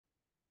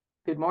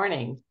Good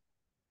morning.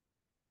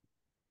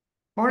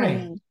 Morning.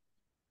 Morning.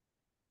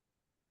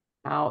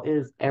 How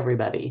is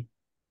everybody?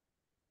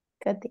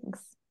 Good,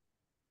 thanks.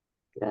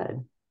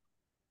 Good.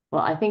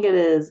 Well, I think it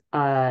is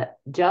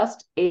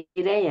just 8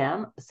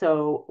 a.m.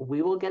 So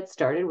we will get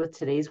started with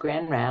today's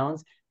grand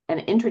rounds.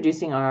 And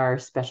introducing our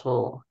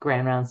special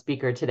grand round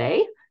speaker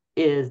today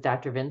is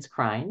Dr. Vince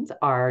Crines,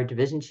 our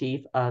Division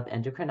Chief of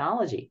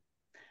Endocrinology.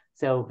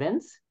 So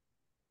Vince,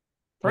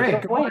 take Great.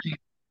 it Good away. morning.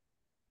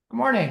 Good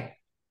morning.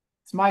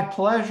 It's my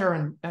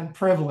pleasure and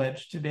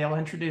privilege to be able to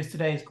introduce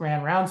today's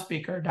grand round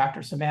speaker,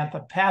 Dr.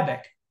 Samantha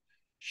Pabich.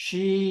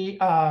 She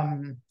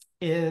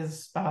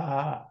is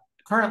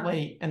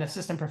currently an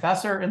assistant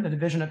professor in the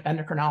Division of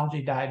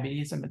Endocrinology,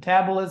 Diabetes, and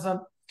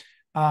Metabolism.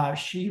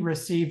 She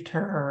received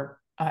her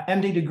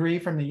MD degree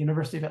from the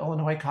University of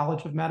Illinois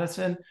College of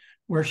Medicine,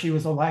 where she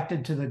was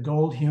elected to the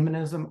Gold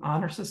Humanism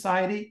Honor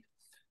Society.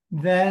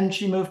 Then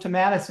she moved to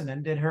Madison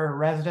and did her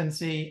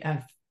residency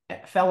and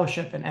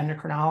fellowship in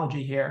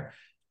endocrinology here.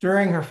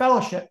 During her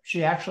fellowship,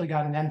 she actually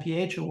got an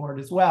NPH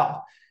award as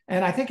well.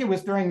 And I think it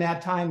was during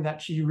that time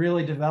that she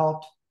really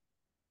developed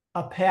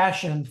a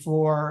passion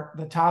for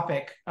the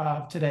topic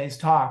of today's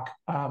talk,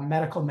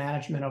 medical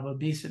management of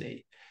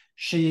obesity.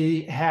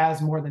 She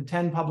has more than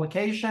 10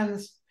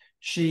 publications.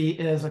 She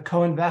is a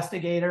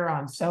co-investigator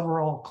on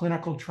several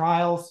clinical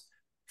trials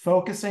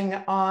focusing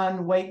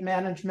on weight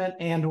management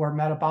and or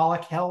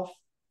metabolic health.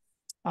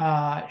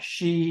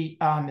 She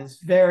is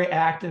very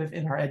active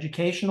in her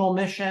educational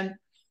mission,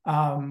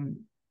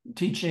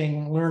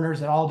 teaching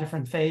learners at all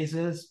different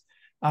phases.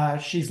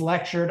 She's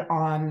lectured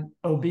on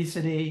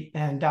obesity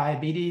and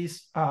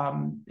diabetes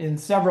in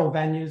several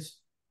venues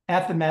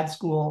at the med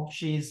school.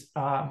 She's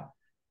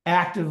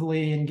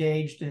actively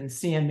engaged in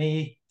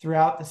CME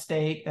throughout the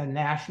state and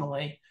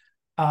nationally.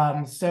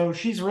 So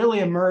she's really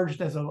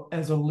emerged as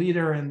a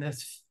leader in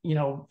this,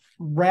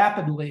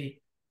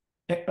 rapidly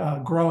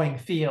growing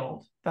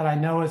field that I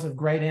know is of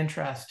great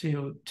interest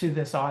to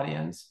this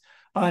audience.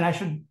 And I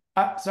should,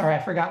 sorry, I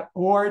forgot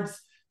awards.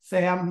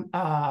 Sam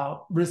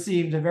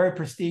received a very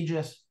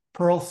prestigious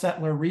Pearl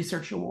Settler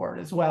Research Award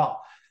as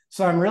well.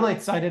 So I'm really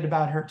excited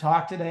about her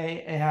talk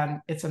today,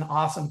 and it's an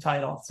awesome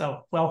title.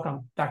 So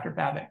welcome, Dr.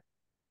 Pabich.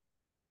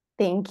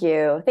 Thank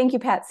you. Thank you,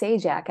 Pat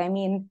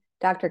Sajak.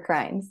 Dr.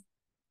 Crines.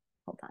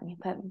 Hold on,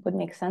 that would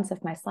make sense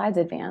if my slides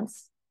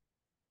advance.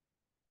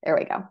 There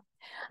we go.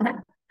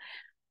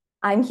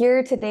 I'm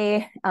here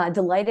today,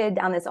 delighted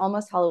on this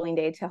almost Halloween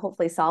day to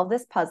hopefully solve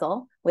this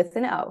puzzle with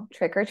an O,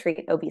 trick or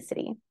treat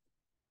obesity.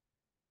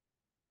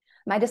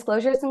 My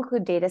disclosures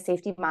include data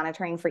safety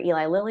monitoring for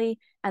Eli Lilly,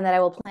 and that I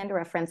will plan to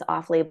reference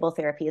off-label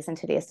therapies in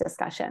today's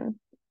discussion.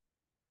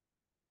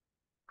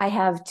 I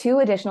have two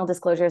additional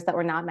disclosures that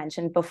were not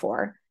mentioned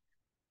before.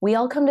 We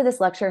all come to this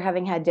lecture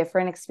having had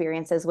different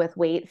experiences with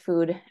weight,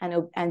 food,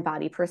 and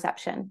body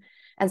perception.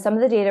 And some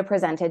of the data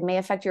presented may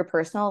affect your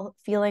personal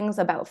feelings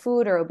about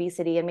food or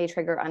obesity and may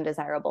trigger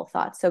undesirable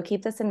thoughts. So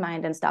keep this in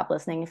mind and stop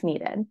listening if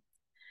needed.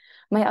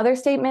 My other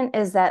statement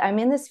is that I'm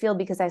in this field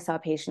because I saw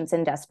patients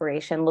in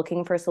desperation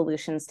looking for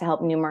solutions to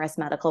help numerous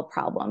medical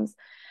problems.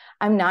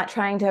 I'm not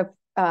trying to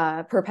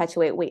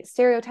perpetuate weight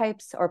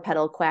stereotypes or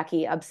peddle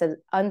quacky,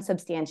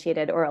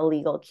 unsubstantiated, or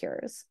illegal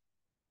cures.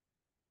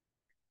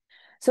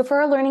 So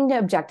for our learning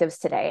objectives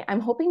today, I'm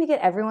hoping to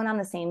get everyone on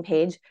the same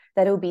page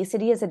that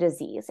obesity is a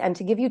disease and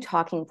to give you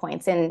talking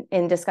points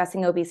in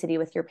discussing obesity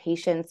with your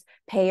patients,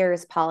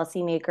 payers,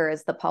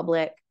 policymakers, the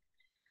public.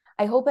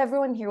 I hope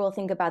everyone here will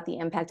think about the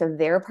impact of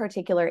their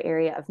particular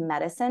area of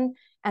medicine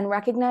and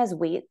recognize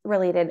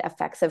weight-related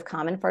effects of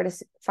common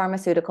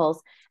pharmaceuticals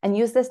and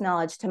use this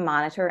knowledge to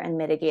monitor and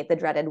mitigate the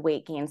dreaded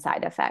weight gain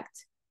side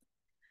effect.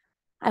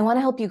 I want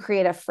to help you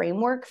create a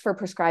framework for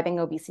prescribing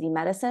obesity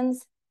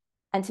medicines.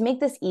 And to make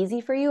this easy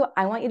for you,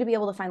 I want you to be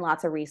able to find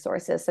lots of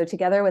resources. So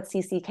together with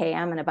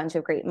CCKM and a bunch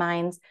of great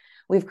minds,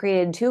 we've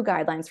created 2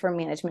 guidelines for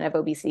management of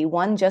obesity.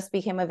 One just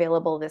became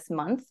available this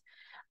month.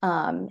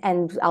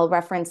 And I'll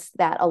reference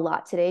that a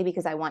lot today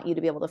because I want you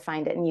to be able to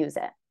find it and use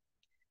it.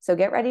 So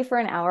get ready for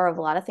an hour of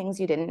a lot of things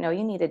you didn't know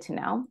you needed to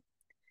know.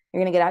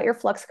 You're going to get out your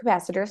flux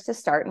capacitors to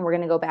start, and we're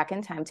going to go back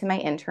in time to my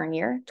intern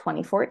year,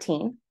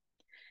 2014.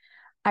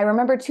 I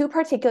remember 2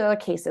 particular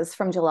cases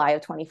from July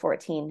of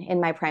 2014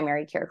 in my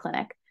primary care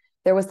clinic.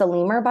 There was the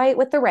lemur bite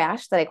with the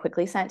rash that I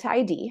quickly sent to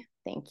ID.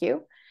 Thank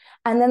you.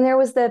 And then there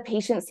was the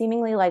patient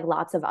seemingly like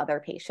lots of other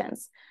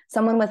patients,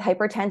 someone with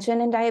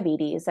hypertension and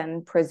diabetes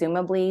and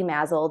presumably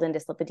MASLD and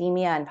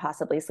dyslipidemia and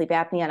possibly sleep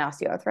apnea and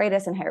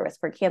osteoarthritis and higher risk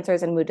for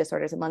cancers and mood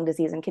disorders and lung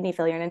disease and kidney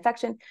failure and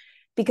infection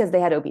because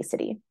they had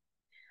obesity.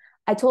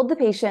 I told the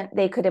patient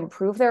they could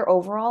improve their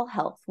overall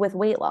health with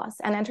weight loss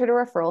and entered a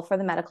referral for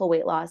the medical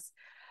weight loss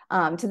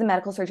to the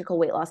medical surgical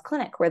weight loss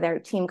clinic where their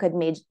team could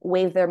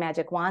wave their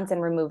magic wands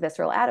and remove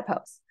visceral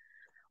adipose.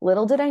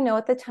 Little did I know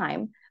at the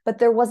time, but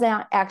there was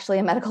not actually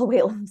a medical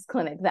weight loss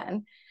clinic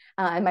then,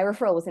 and my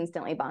referral was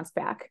instantly bounced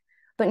back.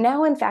 But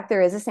now, in fact,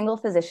 there is a single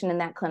physician in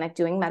that clinic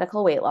doing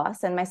medical weight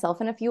loss, and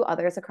myself and a few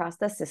others across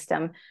the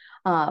system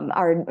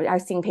are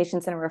seeing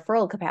patients in a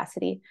referral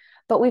capacity.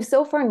 But we've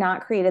so far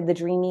not created the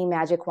dreamy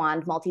magic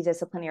wand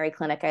multidisciplinary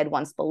clinic I had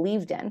once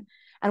believed in.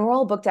 And we're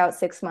all booked out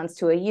 6 months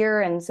to a year.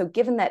 And so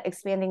given that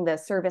expanding the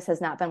service has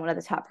not been one of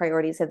the top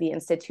priorities of the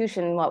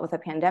institution, what with a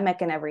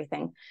pandemic and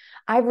everything,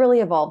 I've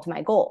really evolved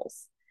my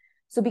goals.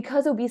 So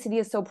because obesity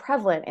is so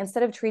prevalent,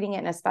 instead of treating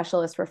it in a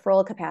specialist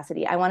referral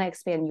capacity, I want to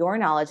expand your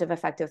knowledge of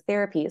effective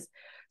therapies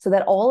so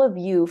that all of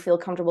you feel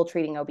comfortable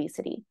treating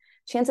obesity.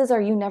 Chances are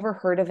you never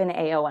heard of an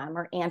AOM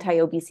or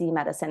anti-obesity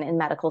medicine in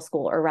medical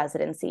school or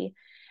residency,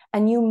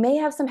 and you may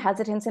have some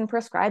hesitance in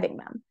prescribing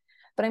them.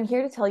 But I'm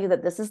here to tell you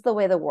that this is the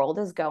way the world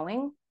is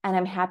going, and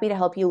I'm happy to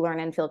help you learn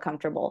and feel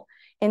comfortable.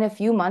 In a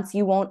few months,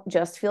 you won't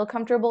just feel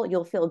comfortable,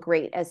 you'll feel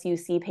great as you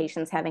see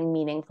patients having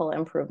meaningful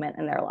improvement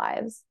in their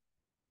lives.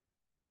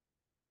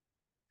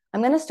 I'm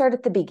going to start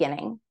at the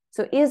beginning.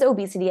 So is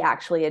obesity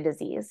actually a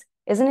disease?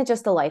 Isn't it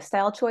just a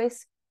lifestyle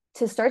choice?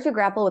 To start to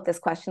grapple with this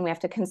question, we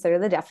have to consider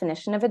the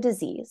definition of a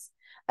disease,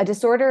 a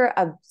disorder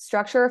of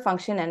structure or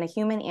function in a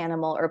human,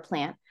 animal, or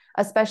plant,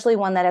 especially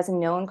one that has a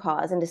known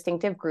cause and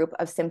distinctive group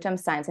of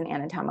symptoms, signs, and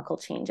anatomical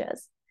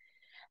changes.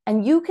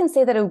 And you can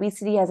say that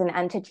obesity as an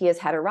entity is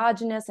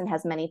heterogeneous and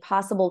has many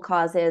possible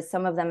causes,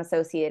 some of them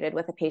associated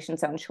with a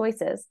patient's own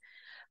choices.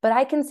 But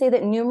I can say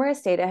that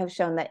numerous data have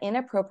shown that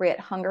inappropriate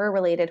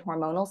hunger-related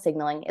hormonal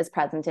signaling is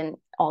present in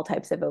all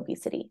types of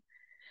obesity.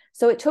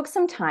 So it took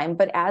some time,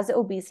 but as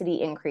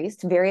obesity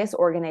increased, various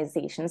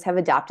organizations have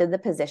adopted the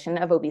position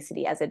of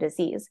obesity as a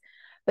disease,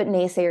 but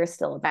naysayers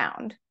still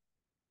abound.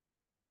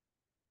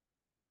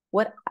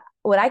 What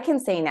I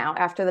can say now,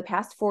 after the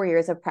past 4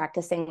 years of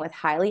practicing with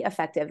highly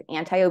effective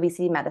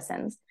anti-obesity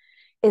medicines,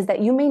 is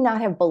that you may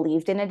not have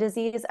believed in a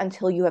disease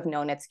until you have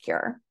known its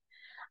cure.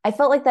 I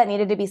felt like that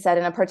needed to be said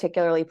in a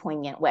particularly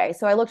poignant way.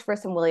 So I looked for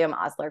some William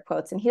Osler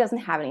quotes, and he doesn't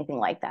have anything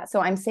like that. So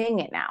I'm saying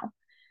it now.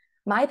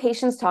 My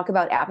patients talk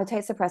about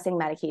appetite-suppressing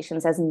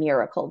medications as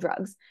miracle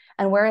drugs.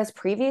 And whereas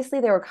previously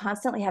they were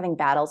constantly having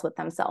battles with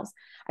themselves,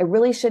 I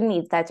really shouldn't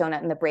eat that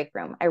donut in the break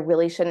room. I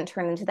really shouldn't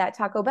turn into that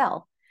Taco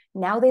Bell.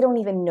 Now they don't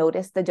even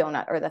notice the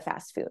donut or the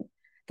fast food.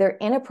 Their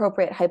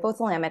inappropriate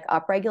hypothalamic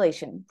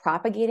upregulation,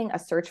 propagating a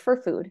search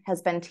for food,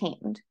 has been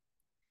tamed.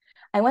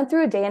 I went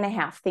through a day and a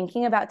half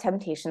thinking about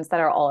temptations that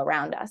are all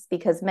around us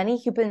because many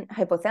human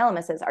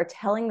hypothalamuses are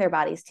telling their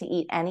bodies to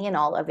eat any and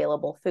all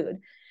available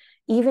food,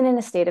 even in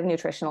a state of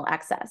nutritional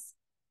excess.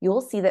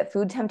 You'll see that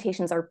food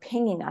temptations are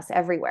pinging us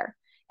everywhere.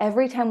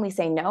 Every time we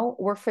say no,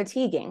 we're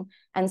fatiguing,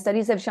 and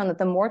studies have shown that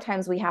the more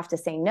times we have to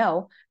say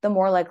no, the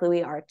more likely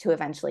we are to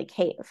eventually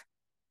cave.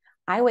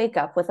 I wake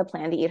up with a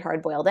plan to eat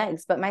hard-boiled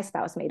eggs, but my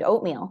spouse made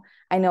oatmeal.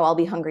 I know I'll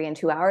be hungry in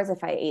 2 hours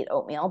if I ate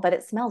oatmeal, but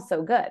it smells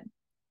so good.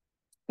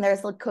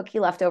 There's a cookie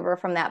left over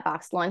from that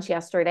boxed lunch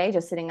yesterday,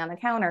 just sitting on the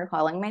counter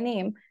calling my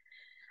name.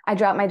 I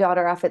dropped my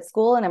daughter off at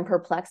school and I'm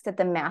perplexed at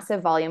the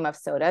massive volume of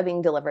soda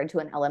being delivered to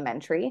an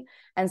elementary,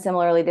 and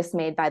similarly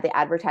dismayed by the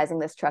advertising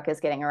this truck is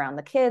getting around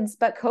the kids,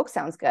 but Coke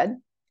sounds good.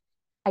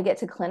 I get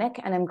to clinic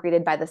and I'm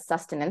greeted by the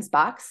sustenance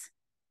box.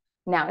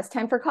 Now it's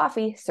time for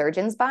coffee,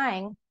 surgeon's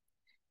buying.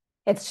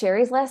 It's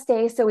Sherry's last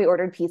day, so we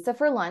ordered pizza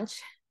for lunch,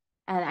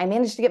 and I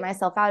managed to get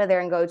myself out of there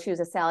and go choose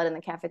a salad in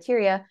the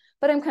cafeteria,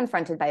 but I'm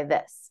confronted by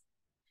this.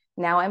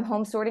 Now I'm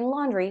home sorting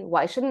laundry.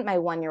 Why shouldn't my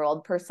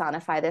 1-year-old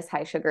personify this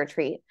high sugar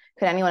treat?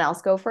 Could anyone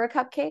else go for a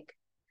cupcake?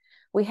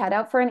 We head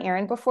out for an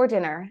errand before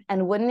dinner,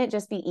 and wouldn't it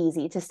just be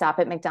easy to stop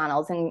at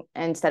McDonald's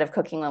instead of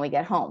cooking when we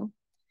get home?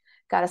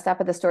 Got to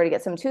stop at the store to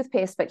get some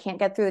toothpaste, but can't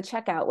get through the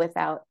checkout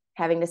without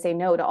having to say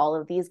no to all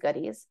of these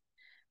goodies.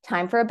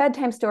 Time for a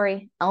bedtime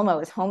story. Elmo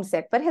is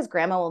homesick, but his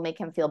grandma will make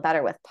him feel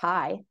better with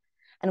pie.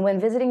 And when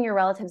visiting your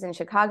relatives in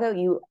Chicago,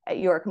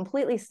 you are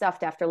completely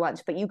stuffed after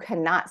lunch, but you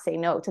cannot say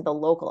no to the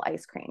local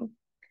ice cream.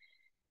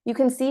 You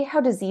can see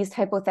how diseased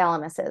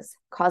hypothalamuses,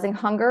 causing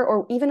hunger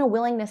or even a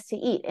willingness to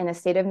eat in a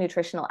state of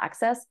nutritional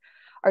excess,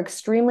 are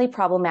extremely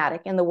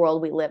problematic in the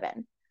world we live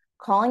in.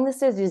 Calling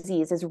this a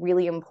disease is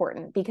really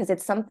important because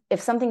if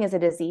something is a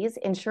disease,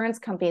 insurance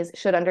companies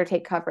should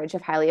undertake coverage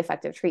of highly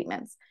effective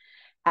treatments.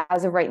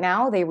 As of right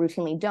now, they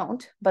routinely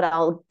don't, but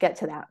I'll get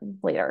to that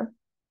later.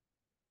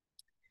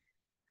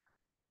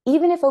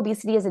 Even if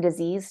obesity is a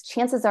disease,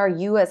 chances are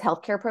you as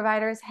healthcare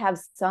providers have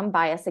some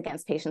bias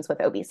against patients with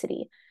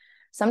obesity.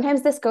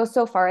 Sometimes this goes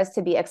so far as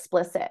to be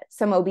explicit.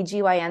 Some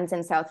OBGYNs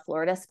in South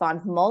Florida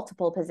spawned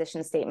multiple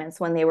position statements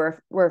when they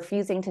were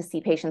refusing to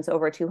see patients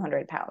over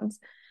 200 pounds.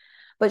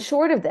 But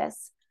short of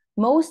this,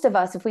 most of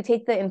us, if we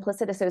take the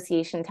implicit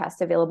association test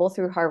available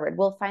through Harvard,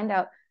 we'll find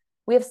out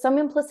we have some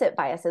implicit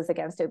biases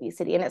against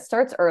obesity, and it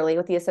starts early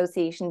with the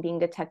association being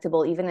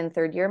detectable even in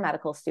third-year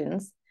medical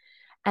students.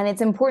 And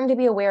it's important to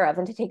be aware of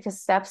and to take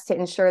steps to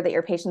ensure that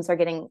your patients are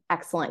getting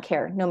excellent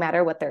care, no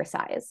matter what their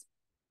size.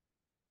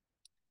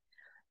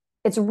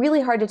 It's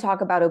really hard to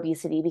talk about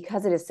obesity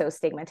because it is so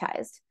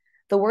stigmatized.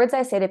 The words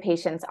I say to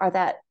patients are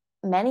that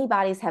many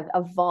bodies have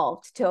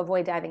evolved to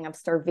avoid dying of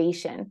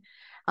starvation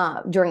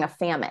during a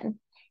famine.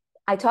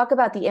 I talk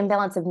about the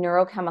imbalance of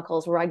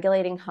neurochemicals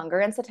regulating hunger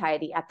and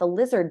satiety at the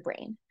lizard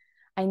brain.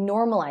 I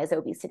normalize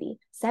obesity.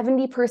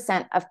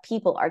 70% of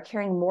people are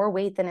carrying more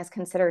weight than is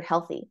considered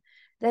healthy.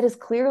 That is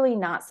clearly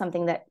not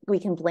something that we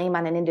can blame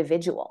on an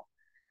individual.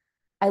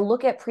 I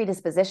look at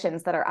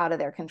predispositions that are out of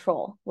their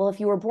control. Well, if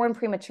you were born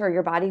premature,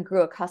 your body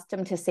grew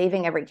accustomed to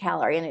saving every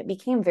calorie and it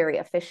became very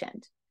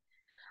efficient.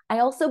 I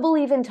also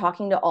believe in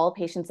talking to all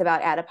patients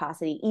about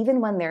adiposity, even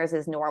when theirs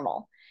is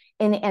normal.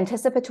 In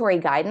anticipatory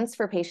guidance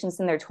for patients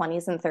in their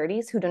 20s and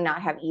 30s who do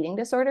not have eating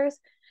disorders,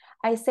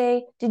 I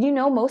say, did you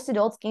know most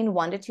adults gain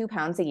 1 to 2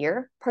 pounds a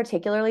year,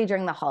 particularly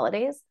during the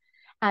holidays,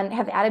 and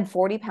have added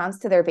 40 pounds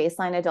to their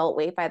baseline adult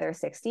weight by their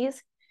 60s?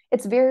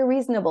 It's very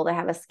reasonable to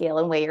have a scale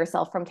and weigh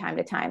yourself from time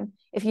to time.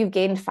 If you've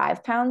gained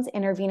 5 pounds,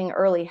 intervening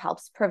early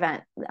helps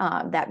prevent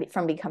that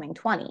from becoming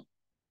 20.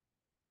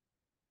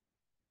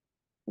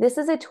 This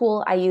is a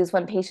tool I use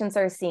when patients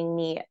are seeing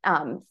me,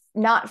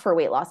 not for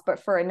weight loss,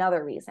 but for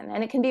another reason.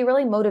 And it can be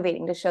really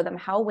motivating to show them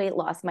how weight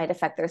loss might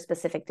affect their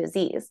specific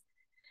disease.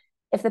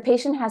 If the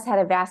patient has had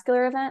a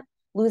vascular event,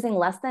 losing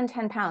less than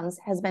 10 pounds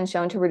has been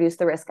shown to reduce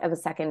the risk of a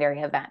secondary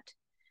event.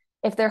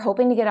 If they're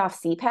hoping to get off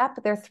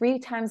CPAP, they're 3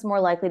 times more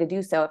likely to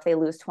do so if they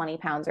lose 20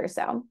 pounds or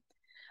so.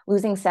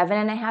 Losing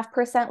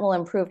 7.5% will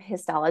improve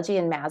histology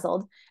and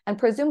MASLD and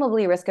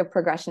presumably risk of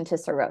progression to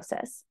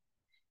cirrhosis.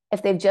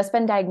 If they've just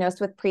been diagnosed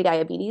with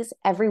prediabetes,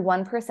 every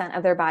 1%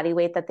 of their body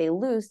weight that they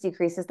lose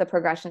decreases the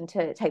progression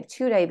to type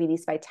 2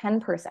 diabetes by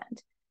 10%.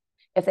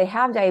 If they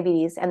have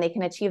diabetes and they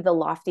can achieve the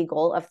lofty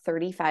goal of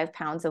 35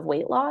 pounds of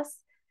weight loss,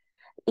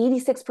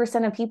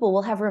 86% of people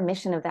will have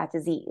remission of that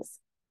disease.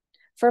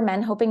 For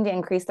men hoping to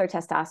increase their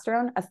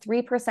testosterone, a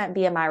 3%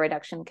 BMI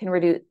reduction can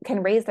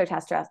raise their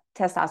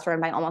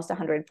testosterone by almost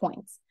 100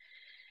 points.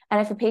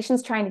 And if a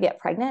patient's trying to get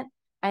pregnant,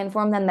 I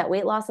inform them that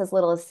weight loss as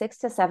little as 6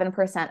 to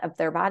 7% of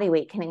their body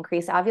weight can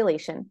increase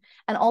ovulation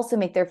and also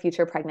make their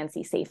future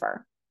pregnancy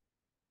safer.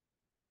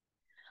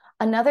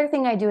 Another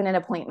thing I do in an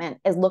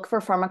appointment is look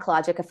for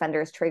pharmacologic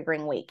offenders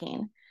triggering weight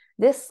gain.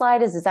 This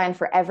slide is designed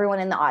for everyone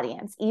in the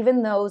audience,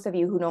 even those of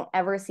you who don't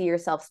ever see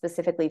yourself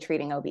specifically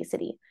treating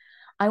obesity.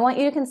 I want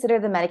you to consider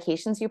the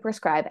medications you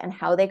prescribe and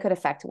how they could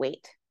affect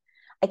weight.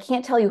 I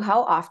can't tell you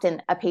how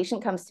often a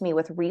patient comes to me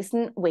with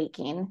recent weight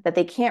gain that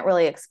they can't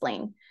really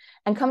explain,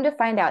 and come to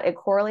find out it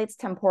correlates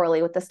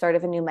temporally with the start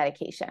of a new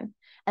medication.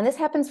 And this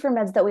happens for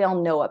meds that we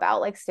all know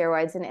about, like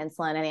steroids and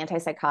insulin and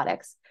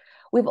antipsychotics.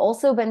 We've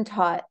all been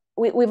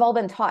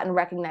taught and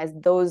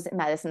recognized those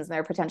medicines and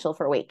their potential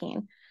for weight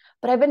gain.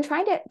 But I've been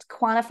trying to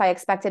quantify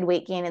expected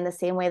weight gain in the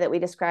same way that we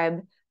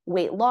describe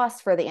weight loss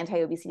for the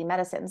anti-obesity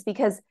medicines,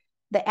 because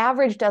the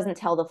average doesn't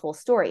tell the full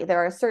story.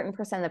 There are a certain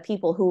percent of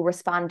people who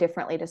respond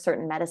differently to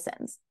certain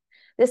medicines.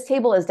 This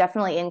table is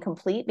definitely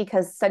incomplete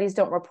because studies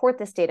don't report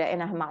this data in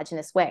a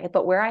homogeneous way,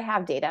 but where I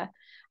have data,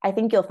 I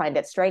think you'll find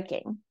it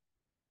striking.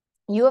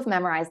 You have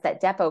memorized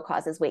that Depo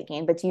causes weight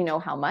gain, but do you know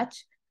how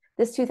much?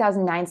 This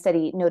 2009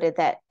 study noted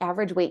that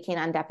average weight gain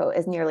on Depo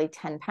is nearly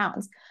 10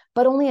 pounds,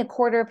 but only a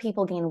quarter of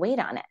people gain weight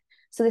on it.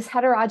 So this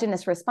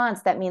heterogeneous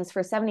response, that means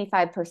for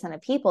 75%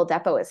 of people,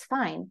 Depo is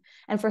fine.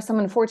 And for some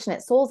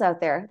unfortunate souls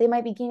out there, they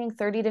might be gaining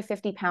 30 to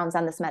 50 pounds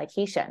on this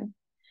medication.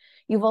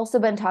 You've also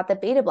been taught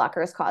that beta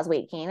blockers cause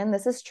weight gain, and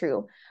this is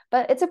true,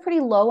 but it's a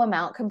pretty low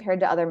amount compared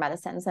to other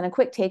medicines. And a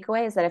quick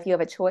takeaway is that if you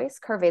have a choice,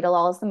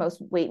 carvedilol is the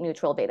most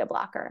weight-neutral beta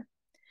blocker.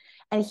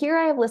 And here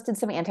I have listed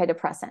some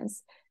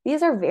antidepressants.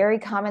 These are very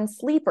common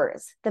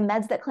sleepers, the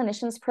meds that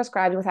clinicians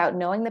prescribed without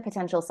knowing the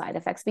potential side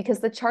effects, because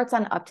the charts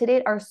on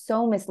UpToDate are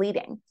so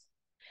misleading.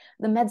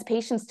 The meds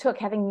patients took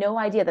having no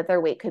idea that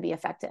their weight could be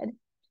affected.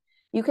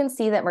 You can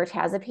see that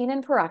mirtazapine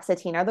and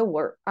paroxetine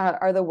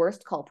are the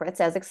worst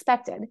culprits, as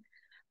expected,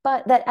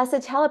 but that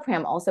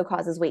escitalopram also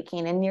causes weight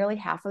gain in nearly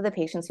half of the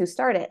patients who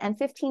start it, and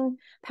 15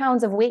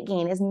 pounds of weight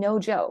gain is no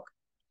joke.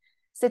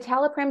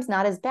 Citalopram's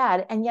not as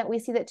bad, and yet we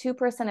see that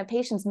 2% of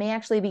patients may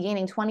actually be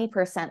gaining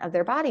 20% of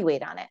their body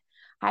weight on it,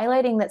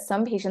 highlighting that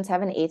some patients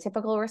have an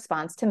atypical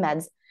response to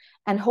meds,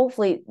 and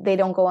hopefully they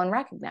don't go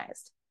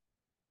unrecognized.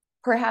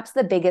 Perhaps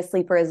the biggest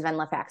sleeper is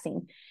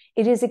venlafaxine.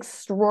 It is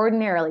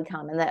extraordinarily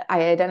common that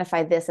I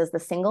identify this as the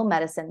single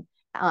medicine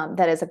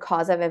that is a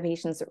cause of a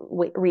patient's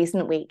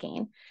recent weight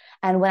gain.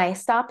 And when I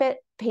stop it,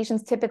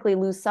 patients typically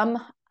lose some,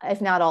 if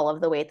not all,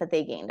 of the weight that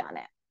they gained on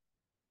it.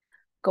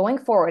 Going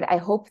forward, I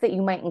hope that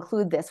you might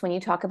include this when you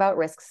talk about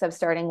risks of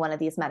starting one of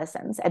these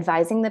medicines,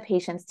 advising the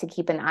patients to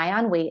keep an eye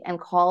on weight and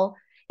call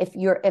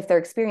if they're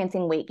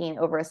experiencing weight gain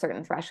over a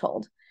certain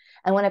threshold.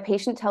 And when a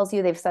patient tells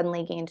you they've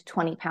suddenly gained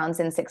 20 pounds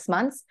in 6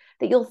 months,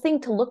 that you'll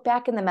think to look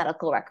back in the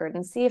medical record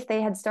and see if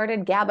they had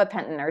started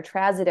gabapentin or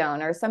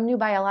trazodone or some new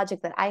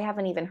biologic that I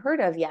haven't even heard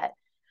of yet,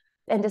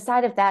 and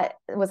decide if that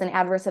was an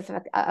adverse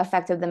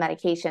effect of the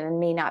medication and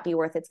may not be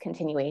worth its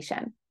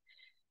continuation.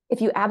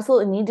 If you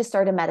absolutely need to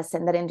start a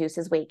medicine that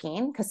induces weight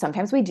gain, because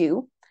sometimes we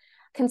do,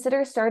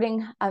 consider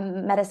starting a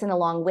medicine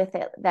along with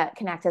it that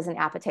can act as an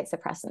appetite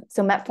suppressant.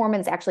 So metformin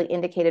is actually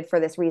indicated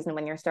for this reason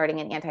when you're starting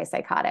an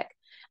antipsychotic.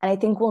 And I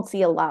think we'll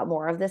see a lot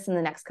more of this in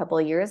the next couple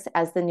of years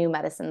as the new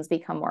medicines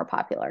become more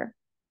popular.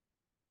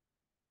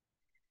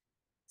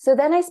 So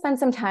then I spend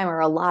some time, or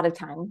a lot of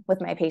time,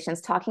 with my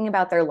patients talking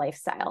about their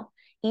lifestyle,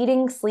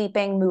 eating,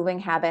 sleeping, moving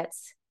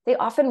habits. They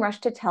often rush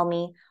to tell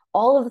me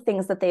all of the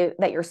things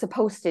that you're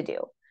supposed to do.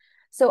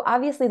 So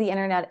obviously the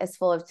internet is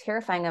full of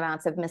terrifying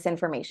amounts of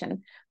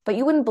misinformation, but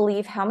you wouldn't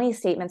believe how many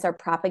statements are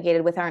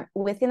propagated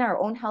within our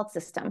own health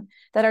system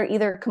that are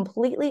either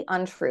completely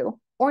untrue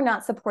or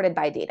not supported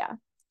by data.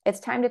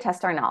 It's time to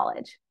test our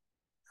knowledge.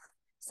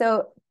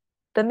 So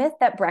the myth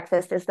that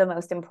breakfast is the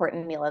most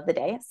important meal of the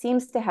day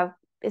seems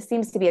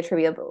to be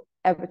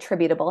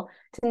attributable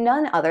to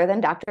none other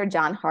than Dr.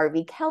 John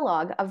Harvey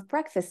Kellogg of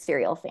breakfast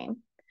cereal fame.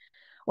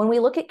 When we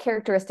look at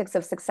characteristics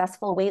of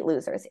successful weight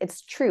losers,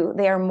 it's true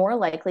they are more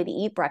likely to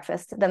eat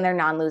breakfast than their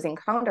non-losing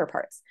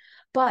counterparts.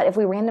 But if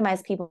we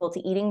randomize people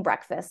to eating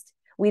breakfast,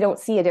 we don't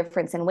see a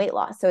difference in weight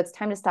loss. So it's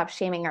time to stop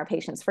shaming our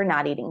patients for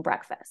not eating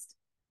breakfast.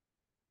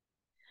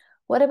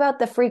 What about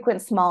the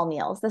frequent small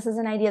meals? This is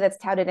an idea that's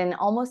touted in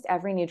almost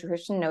every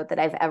nutrition note that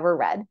I've ever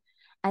read.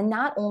 And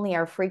not only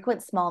are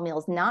frequent small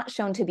meals not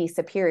shown to be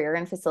superior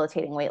in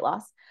facilitating weight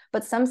loss,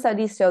 but some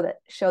studies show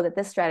that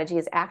this strategy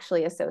is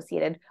actually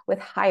associated with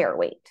higher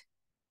weight.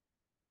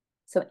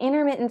 So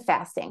intermittent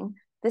fasting,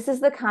 this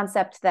is the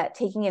concept that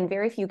taking in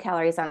very few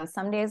calories on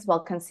some days while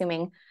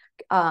consuming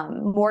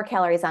more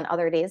calories on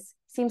other days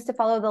seems to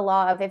follow the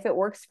law of if it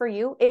works for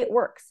you, it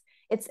works.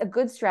 It's a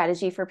good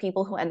strategy for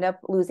people who end up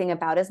losing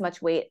about as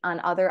much weight on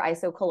other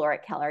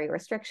isocaloric calorie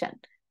restriction.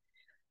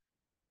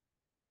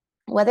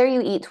 Whether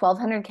you eat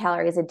 1,200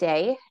 calories a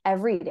day,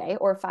 every day,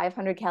 or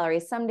 500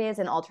 calories some days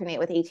and alternate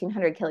with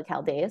 1,800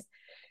 kilocal days,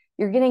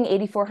 you're getting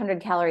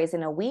 8,400 calories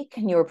in a week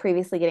and you were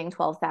previously getting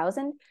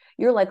 12,000,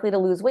 you're likely to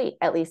lose weight,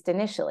 at least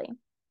initially.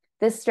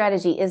 This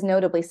strategy is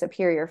notably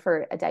superior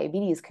for a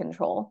diabetes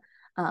control.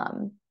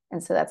 And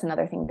so that's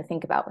another thing to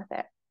think about with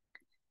it.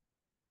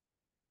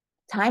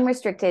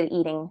 Time-restricted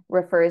eating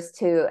refers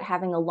to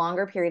having a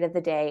longer period of the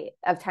day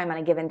of time on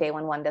a given day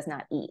when one does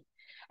not eat.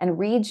 And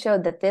Reed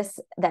showed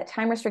that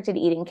time-restricted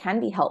eating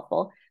can be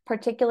helpful,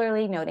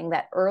 particularly noting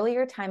that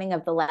earlier timing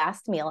of the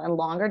last meal and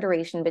longer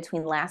duration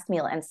between last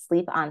meal and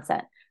sleep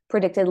onset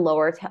predicted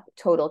lower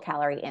total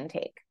calorie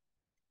intake.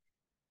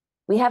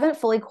 We haven't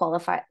fully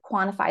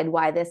quantified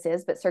why this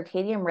is, but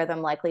circadian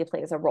rhythm likely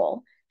plays a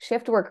role.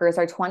 Shift workers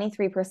are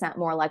 23%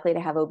 more likely to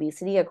have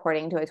obesity,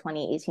 according to a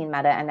 2018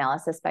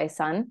 meta-analysis by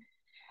Sun.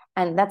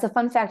 And that's a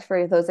fun fact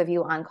for those of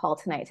you on call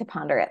tonight to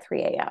ponder at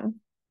 3 a.m.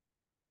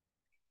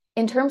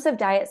 In terms of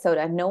diet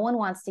soda, no one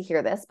wants to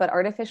hear this, but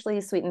artificially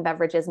sweetened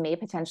beverages may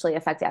potentially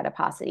affect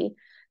adiposity.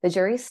 The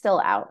jury's still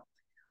out.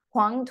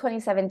 Huang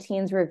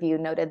 2017's review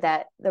noted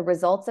that the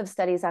results of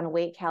studies on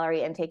weight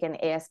calorie intake in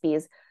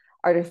ASBs,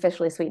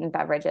 artificially sweetened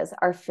beverages,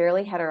 are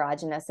fairly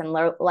heterogeneous and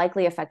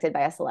likely affected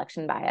by a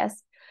selection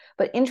bias.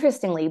 But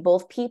interestingly,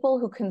 both people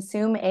who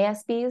consume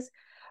ASBs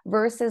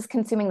versus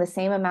consuming the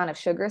same amount of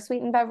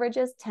sugar-sweetened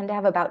beverages tend to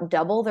have about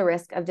double the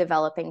risk of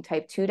developing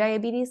type 2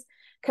 diabetes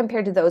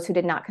compared to those who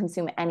did not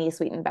consume any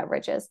sweetened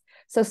beverages.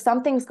 So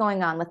something's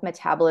going on with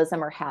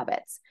metabolism or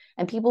habits,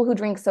 and people who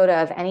drink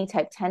soda of any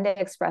type tend to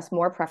express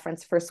more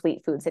preference for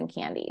sweet foods and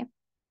candy.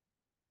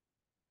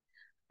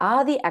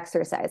 The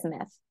exercise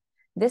myth.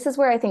 This is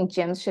where I think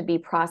gyms should be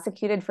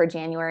prosecuted for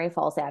January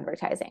false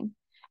advertising.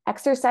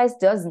 Exercise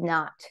does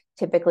not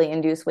typically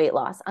induce weight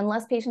loss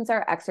unless patients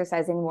are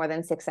exercising more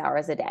than 6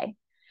 hours a day.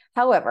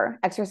 However,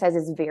 exercise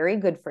is very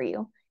good for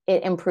you.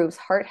 It improves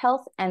heart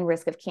health and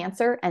risk of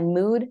cancer and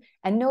mood,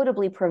 and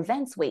notably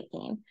prevents weight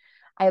gain.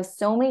 I have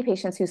so many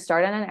patients who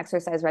start on an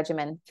exercise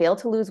regimen, fail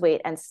to lose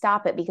weight, and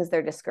stop it because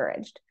they're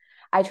discouraged.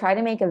 I try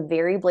to make a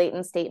very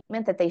blatant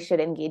statement that they should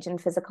engage in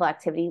physical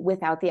activity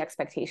without the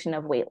expectation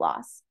of weight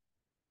loss.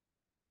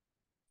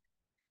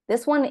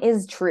 This one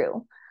is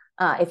true.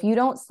 If you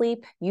don't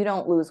sleep, you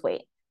don't lose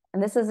weight.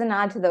 And this is a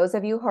nod to those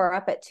of you who are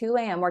up at 2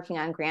 a.m. working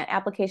on grant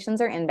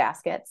applications or in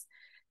baskets.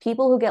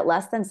 People who get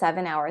less than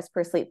 7 hours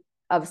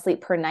of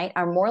sleep per night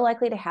are more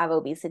likely to have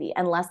obesity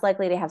and less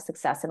likely to have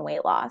success in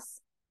weight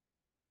loss.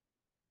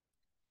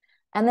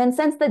 And then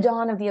since the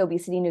dawn of the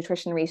obesity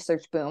nutrition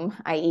research boom,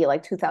 i.e.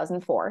 like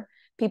 2004,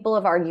 people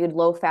have argued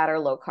low fat or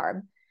low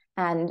carb.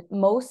 And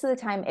most of the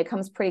time it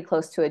comes pretty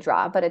close to a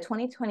draw, but a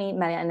 2020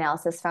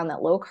 meta-analysis found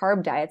that low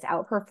carb diets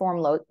outperform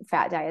low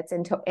fat diets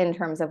in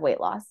terms of weight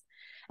loss.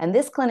 And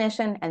this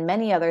clinician and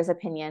many others'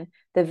 opinion,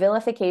 the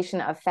vilification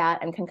of fat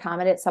and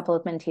concomitant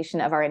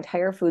supplementation of our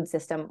entire food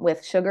system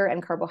with sugar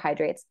and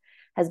carbohydrates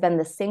has been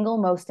the single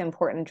most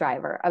important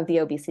driver of the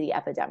obesity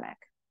epidemic.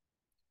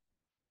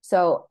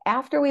 So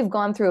after we've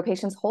gone through a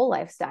patient's whole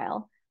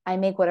lifestyle, I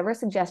make whatever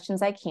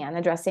suggestions I can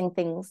addressing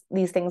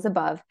these things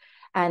above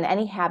and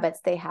any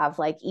habits they have,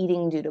 like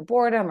eating due to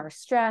boredom or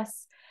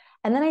stress.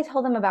 And then I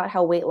tell them about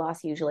how weight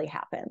loss usually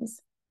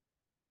happens.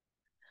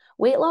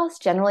 Weight loss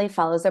generally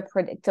follows a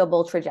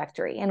predictable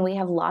trajectory, and we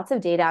have lots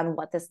of data on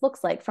what this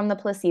looks like from the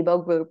placebo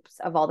groups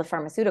of all the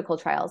pharmaceutical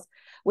trials,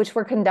 which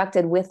were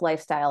conducted with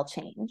lifestyle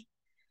change.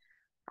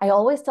 I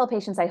always tell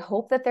patients I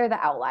hope that they're the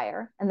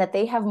outlier and that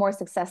they have more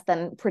success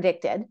than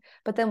predicted.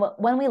 But then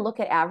when we look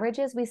at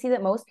averages, we see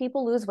that most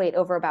people lose weight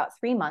over about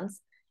 3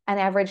 months and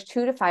average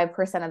 2 to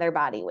 5% of their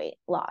body weight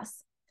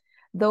loss.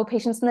 Though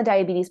patients in the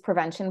diabetes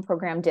prevention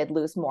program did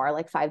lose more,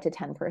 like 5 to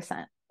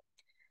 10%.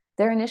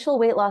 Their initial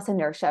weight loss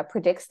inertia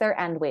predicts their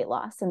end weight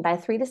loss. And by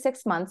 3 to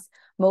 6 months,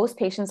 most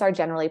patients are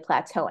generally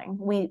plateauing.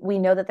 We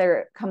know that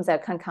there comes a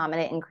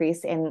concomitant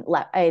increase in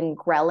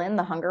ghrelin,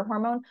 the hunger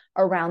hormone,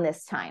 around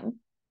this time.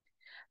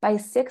 By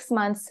 6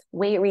 months,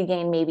 weight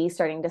regain may be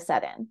starting to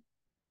set in.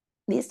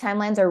 These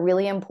timelines are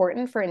really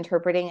important for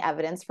interpreting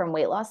evidence from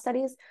weight loss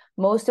studies,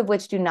 most of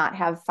which do not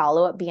have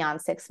follow-up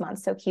beyond 6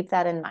 months, so keep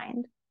that in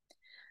mind.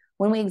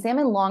 When we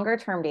examine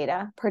longer-term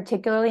data,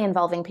 particularly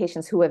involving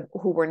patients who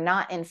were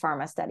not in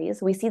pharma studies,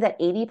 we see that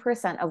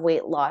 80% of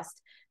weight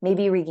lost may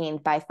be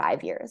regained by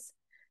 5 years.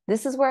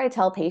 This is where I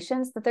tell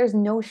patients that there's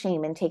no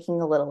shame in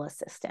taking a little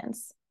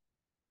assistance.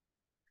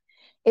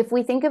 If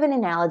we think of an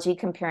analogy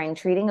comparing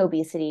treating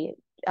obesity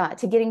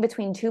to getting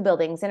between two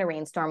buildings in a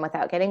rainstorm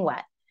without getting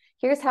wet,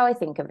 here's how I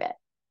think of it.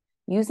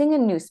 Using a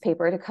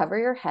newspaper to cover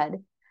your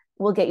head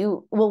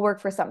will work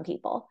for some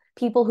people.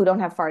 People who don't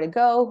have far to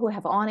go, who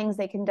have awnings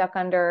they can duck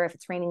under if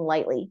it's raining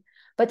lightly.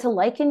 But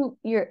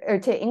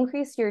to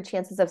increase your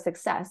chances of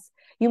success,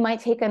 you might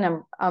take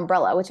an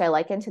umbrella, which I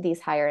liken to these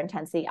higher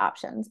intensity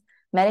options: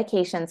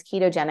 medications,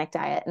 ketogenic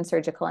diet, and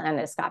surgical and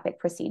endoscopic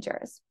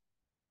procedures.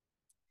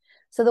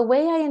 So the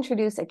way I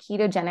introduce a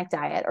ketogenic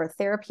diet or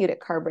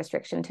therapeutic carb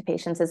restriction to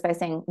patients is by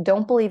saying,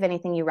 don't believe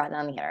anything you read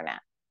on the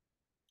internet.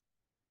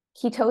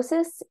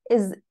 Ketosis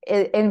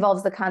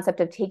involves the concept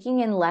of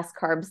taking in less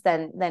carbs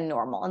than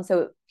normal. And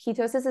so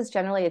ketosis is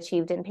generally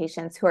achieved in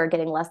patients who are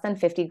getting less than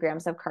 50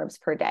 grams of carbs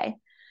per day.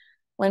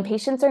 When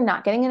patients are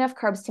not getting enough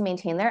carbs to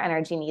maintain their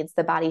energy needs,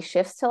 the body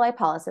shifts to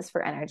lipolysis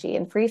for energy,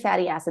 and free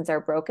fatty acids are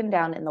broken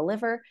down in the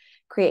liver,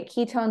 create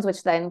ketones,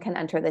 which then can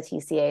enter the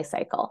TCA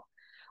cycle.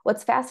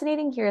 What's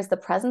fascinating here is the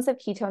presence of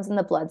ketones in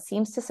the blood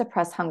seems to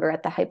suppress hunger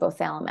at the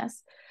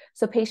hypothalamus.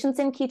 So patients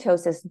in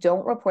ketosis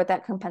don't report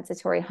that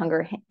compensatory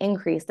hunger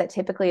increase that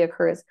typically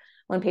occurs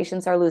when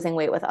patients are losing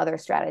weight with other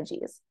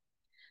strategies.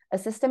 A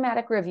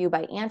systematic review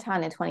by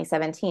Anton in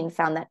 2017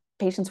 found that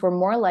patients were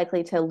more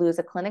likely to lose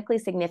a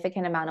clinically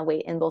significant amount of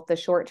weight in both the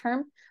short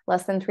term,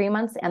 less than 3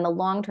 months, and the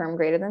long term,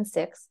 greater than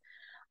 6,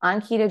 on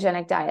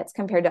ketogenic diets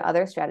compared to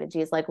other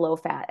strategies like low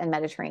fat and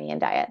Mediterranean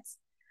diets.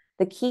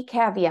 The key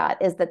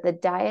caveat is that the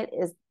diet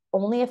is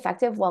only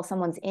effective while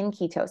someone's in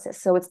ketosis,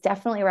 so it's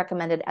definitely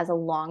recommended as a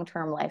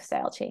long-term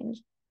lifestyle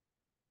change.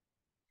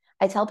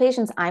 I tell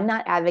patients I'm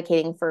not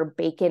advocating for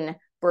bacon,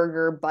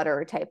 burger,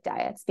 butter type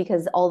diets,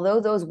 because although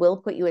those will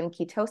put you in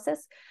ketosis,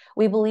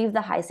 we believe the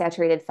high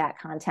saturated fat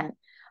content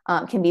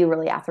can be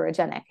really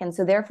atherogenic. And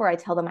so therefore I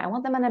tell them I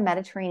want them on a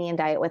Mediterranean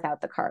diet without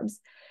the carbs: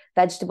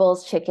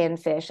 vegetables, chicken,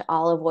 fish,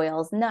 olive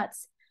oils,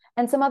 nuts,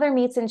 and some other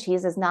meats and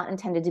cheese is not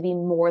intended to be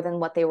more than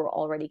what they were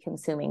already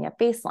consuming at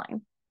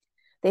baseline.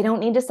 They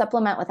don't need to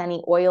supplement with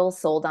any oils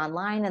sold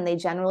online, and they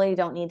generally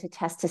don't need to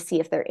test to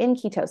see if they're in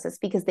ketosis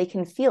because they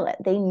can feel it.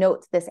 They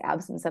note this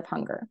absence of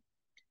hunger.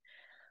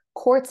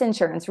 Quartz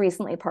Insurance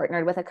recently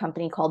partnered with a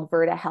company called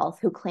Virta Health,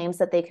 who claims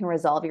that they can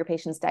resolve your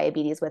patient's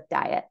diabetes with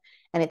diet.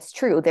 And it's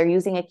true, they're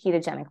using a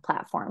ketogenic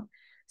platform.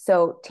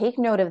 So take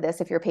note of this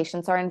if your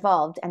patients are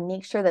involved, and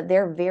make sure that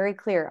they're very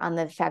clear on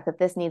the fact that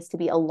this needs to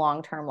be a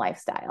long-term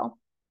lifestyle.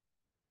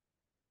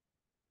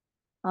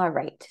 All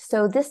right,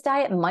 so this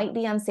diet might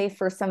be unsafe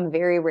for some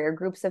very rare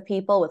groups of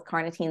people with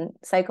carnitine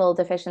cycle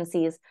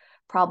deficiencies,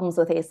 problems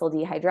with acyl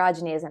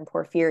dehydrogenase, and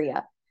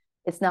porphyria.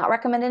 It's not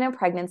recommended in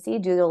pregnancy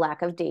due to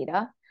lack of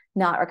data,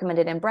 not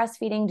recommended in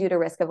breastfeeding due to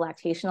risk of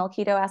lactational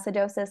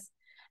ketoacidosis,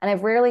 and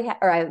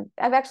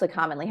I've actually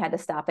commonly had to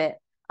stop it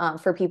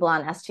for people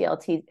on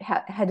SGLT,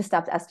 had to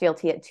stop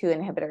SGLT2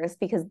 inhibitors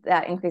because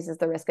that increases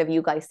the risk of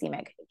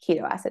euglycemic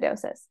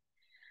ketoacidosis.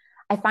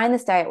 I find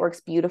this diet works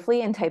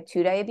beautifully in type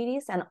 2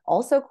 diabetes and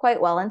also quite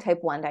well in type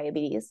 1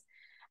 diabetes.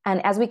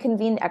 And as we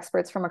convened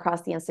experts from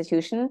across the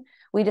institution,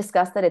 we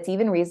discussed that it's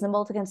even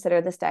reasonable to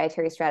consider this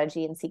dietary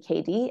strategy in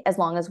CKD as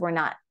long as we're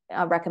not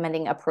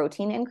recommending a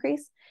protein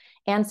increase,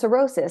 and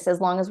cirrhosis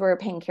as long as we're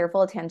paying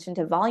careful attention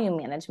to volume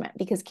management,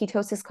 because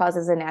ketosis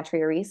causes a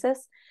natriuresis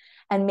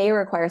and may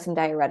require some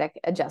diuretic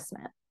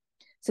adjustment.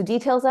 So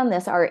details on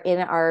this are in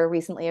our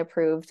recently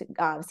approved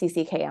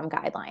CCKM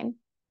guideline.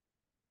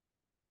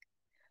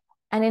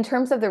 And in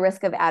terms of the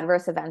risk of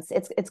adverse events,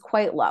 it's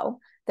quite low.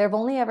 There have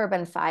only ever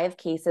been 5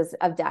 cases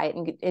of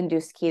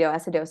diet-induced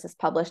ketoacidosis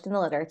published in the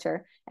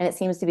literature, and it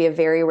seems to be a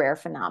very rare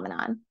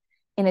phenomenon.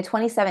 In a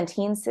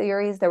 2017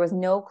 series, there was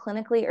no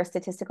clinically or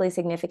statistically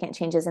significant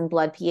changes in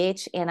blood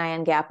pH,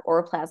 anion gap,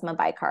 or plasma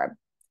bicarb.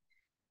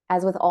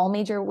 As with all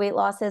major weight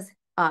losses,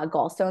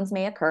 gallstones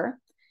may occur,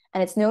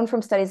 and it's known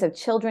from studies of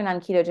children on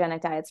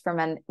ketogenic diets for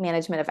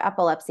management of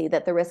epilepsy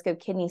that the risk of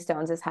kidney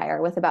stones is higher,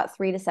 with about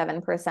 3 to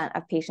 7%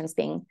 of patients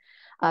being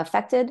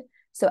affected,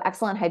 so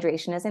excellent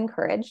hydration is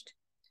encouraged.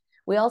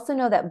 We also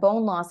know that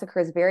bone loss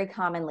occurs very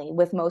commonly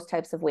with most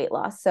types of weight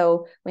loss,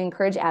 so we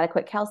encourage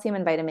adequate calcium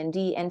and vitamin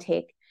D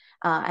intake,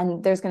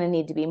 and there's going to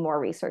need to be more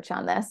research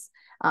on this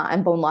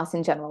and bone loss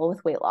in general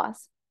with weight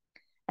loss.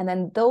 And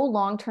then though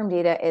long-term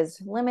data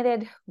is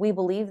limited, we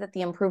believe that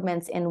the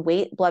improvements in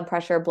weight, blood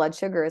pressure, blood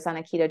sugars on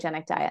a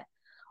ketogenic diet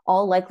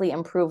all likely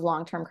improve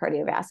long-term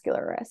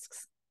cardiovascular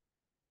risks.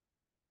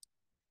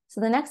 So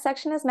the next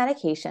section is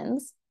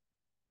medications.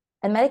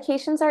 And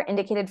medications are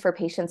indicated for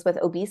patients with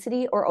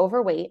obesity or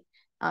overweight,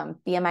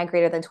 BMI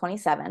greater than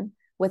 27,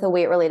 with a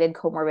weight-related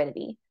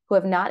comorbidity, who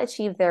have not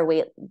achieved their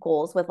weight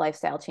goals with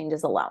lifestyle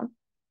changes alone.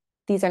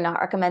 These are not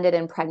recommended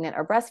in pregnant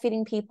or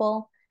breastfeeding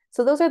people.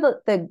 So those are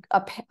the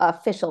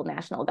official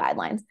national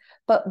guidelines.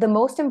 But the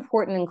most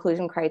important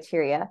inclusion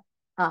criteria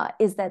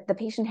is that the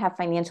patient have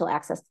financial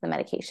access to the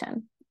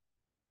medication.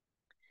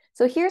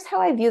 So here's how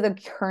I view the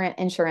current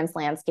insurance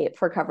landscape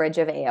for coverage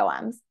of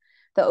AOMs.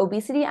 The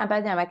obesity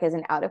epidemic is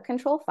an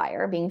out-of-control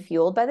fire being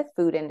fueled by the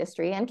food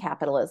industry and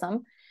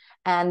capitalism.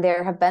 And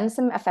there have been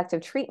some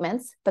effective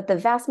treatments, but the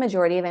vast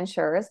majority of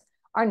insurers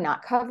are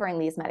not covering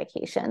these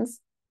medications.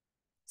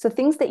 So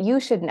things that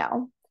you should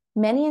know.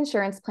 Many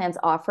insurance plans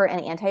offer an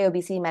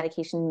anti-obesity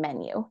medication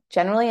menu.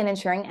 Generally, an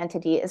insuring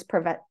entity is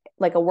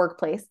like a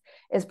workplace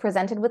is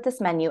presented with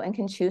this menu and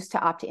can choose to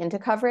opt into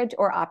coverage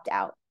or opt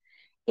out.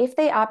 If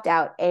they opt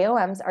out,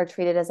 AOMs are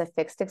treated as a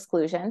fixed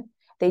exclusion.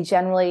 They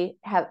generally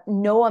have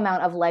no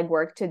amount of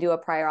legwork to do a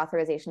prior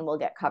authorization will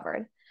get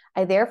covered.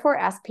 I therefore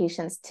ask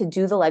patients to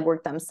do the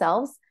legwork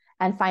themselves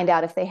and find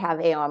out if they have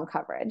AOM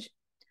coverage.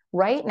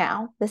 Right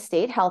now, the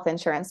state health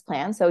insurance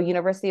plan, so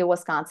University of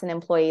Wisconsin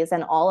employees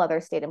and all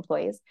other state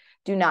employees,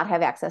 do not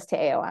have access to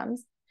AOMs.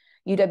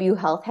 UW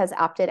Health has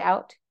opted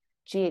out.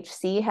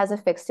 GHC has a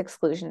fixed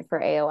exclusion for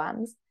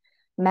AOMs.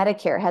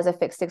 Medicare has a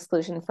fixed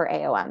exclusion for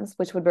AOMs,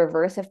 which would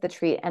reverse if the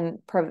Treat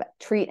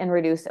and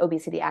Reduce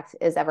Obesity Act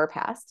is ever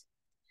passed.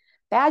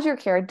 Badger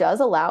Care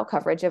does allow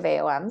coverage of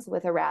AOMs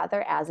with a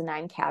rather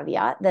asinine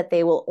caveat that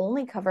they will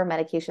only cover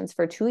medications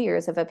for 2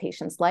 years of a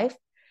patient's life,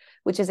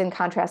 which is in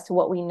contrast to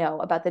what we know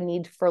about the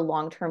need for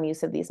long-term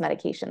use of these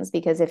medications.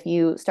 Because if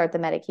you start the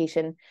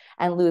medication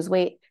and lose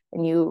weight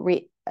and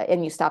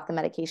you stop the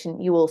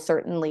medication, you will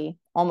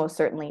almost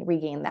certainly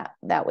regain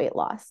that weight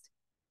loss.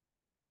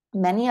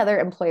 Many other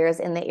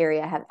employers in the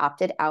area have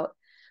opted out,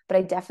 but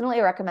I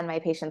definitely recommend my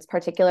patients,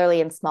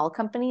 particularly in small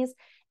companies,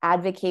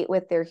 advocate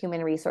with their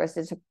human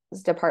resources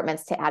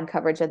departments to add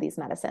coverage of these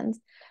medicines.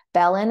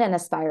 Bellin and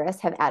Aspirus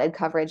have added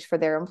coverage for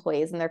their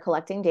employees, and they're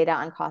collecting data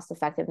on cost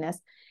effectiveness,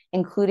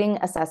 including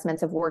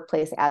assessments of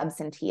workplace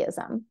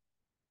absenteeism.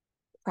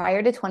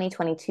 Prior to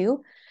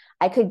 2022,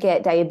 I could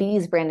get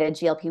diabetes branded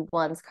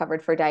GLP-1s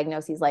covered for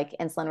diagnoses like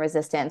insulin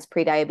resistance,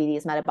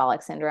 prediabetes,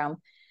 metabolic syndrome.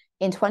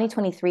 In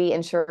 2023,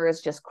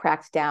 insurers just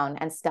cracked down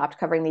and stopped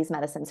covering these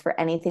medicines for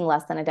anything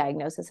less than a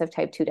diagnosis of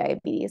type 2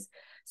 diabetes.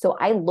 So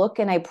I look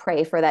and I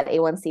pray for that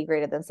A1C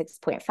greater than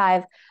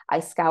 6.5. I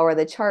scour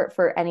the chart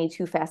for any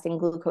two fasting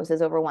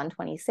glucoses over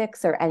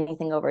 126 or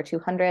anything over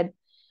 200.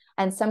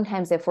 And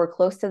sometimes if we're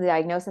close to the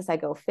diagnosis, I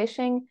go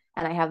fishing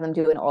and I have them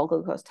do an oral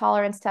glucose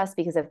tolerance test,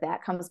 because if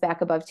that comes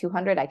back above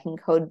 200, I can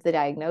code the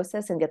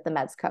diagnosis and get the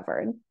meds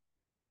covered.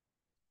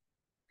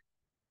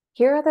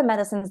 Here are the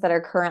medicines that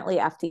are currently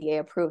FDA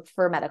approved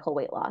for medical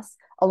weight loss,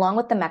 along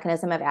with the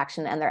mechanism of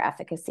action and their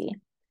efficacy.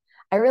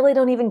 I really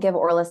don't even give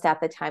Orlistat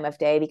the time of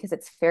day because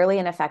it's fairly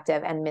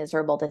ineffective and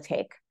miserable to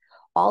take.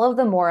 All of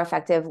the more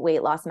effective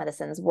weight loss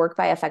medicines work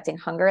by affecting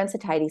hunger and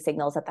satiety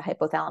signals at the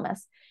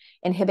hypothalamus,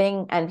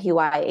 inhibiting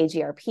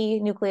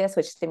NPY-AGRP nucleus,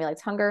 which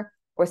stimulates hunger,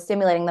 or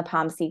stimulating the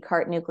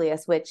POMC-CART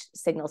nucleus, which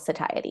signals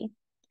satiety.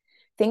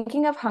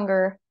 Thinking of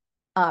hunger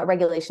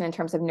regulation in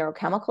terms of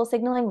neurochemical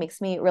signaling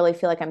makes me really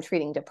feel like I'm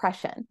treating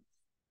depression.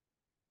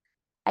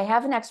 I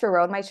have an extra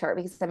row in my chart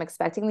because I'm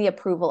expecting the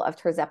approval of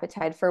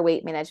tirzepatide for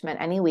weight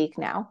management any week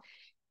now.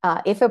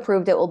 If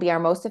approved, it will be our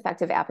most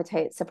effective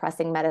appetite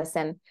suppressing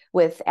medicine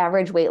with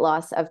average weight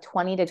loss of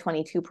 20 to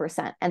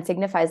 22% and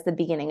signifies the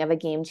beginning of a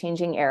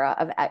game-changing era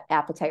of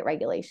appetite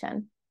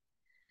regulation.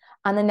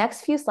 On the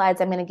next few slides,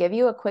 I'm going to give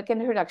you a quick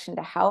introduction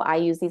to how I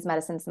use these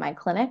medicines in my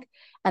clinic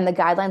and the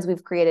guidelines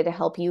we've created to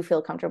help you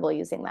feel comfortable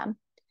using them.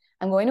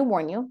 I'm going to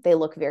warn you, they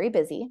look very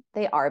busy.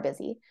 They are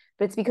busy,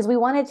 but it's because we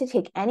wanted to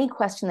take any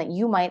question that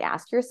you might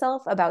ask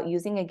yourself about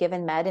using a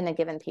given med in a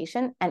given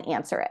patient and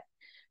answer it.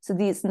 So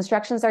these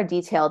instructions are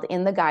detailed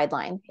in the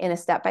guideline in a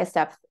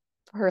step-by-step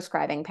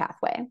prescribing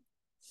pathway.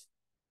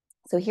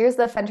 So here's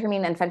the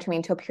phentermine and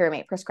phentermine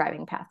topiramate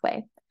prescribing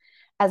pathway.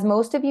 As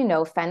most of you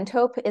know,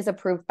 Fentope is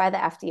approved by the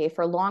FDA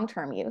for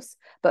long-term use,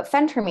 but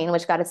phentermine,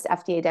 which got its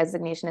FDA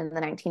designation in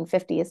the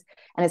 1950s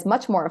and is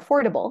much more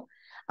affordable,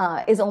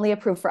 is only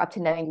approved for up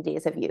to 90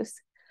 days of use.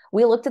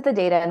 We looked at the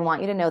data and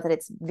want you to know that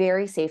it's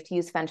very safe to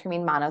use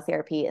phentermine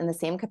monotherapy in the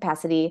same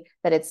capacity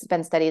that it's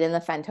been studied in the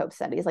Fentope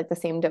studies, like the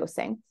same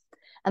dosing.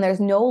 And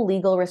there's no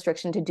legal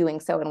restriction to doing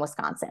so in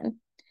Wisconsin.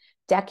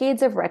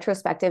 Decades of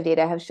retrospective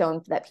data have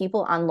shown that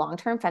people on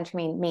long-term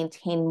phentermine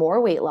maintain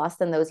more weight loss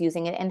than those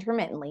using it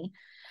intermittently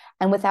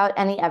and without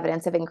any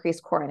evidence of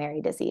increased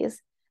coronary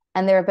disease.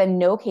 And there have been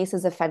no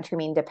cases of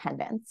phentermine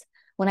dependence.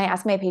 When I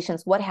ask my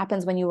patients, what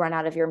happens when you run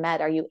out of your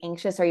med? Are you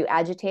anxious? Are you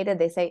agitated?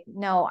 They say,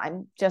 no,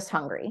 I'm just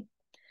hungry.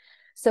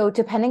 So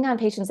depending on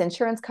patients'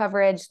 insurance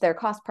coverage, their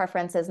cost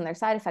preferences, and their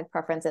side effect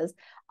preferences,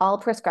 I'll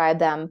prescribe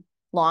them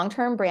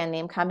long-term brand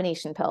name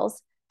combination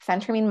pills,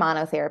 phentermine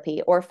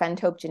monotherapy, or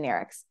Fentope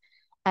generics.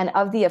 And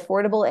of the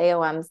affordable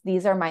AOMs,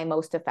 these are my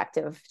most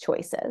effective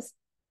choices.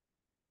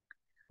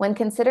 When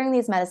considering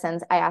these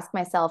medicines, I ask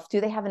myself,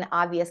 do they have an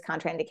obvious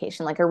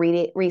contraindication, like a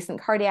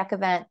recent cardiac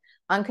event,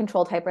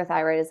 uncontrolled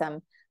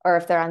hyperthyroidism, or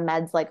if they're on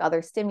meds like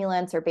other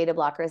stimulants or beta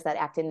blockers that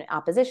act in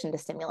opposition to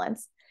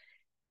stimulants?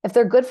 If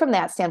they're good from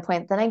that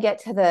standpoint, then I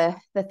get to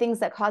the things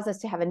that cause us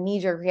to have a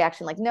knee-jerk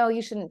reaction, like, no,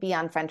 you shouldn't be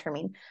on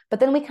phentermine.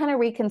 But then we kind of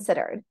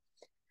reconsidered.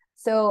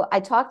 So I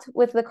talked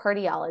with the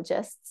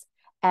cardiologists,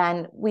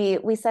 and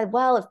we said,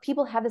 well, if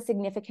people have a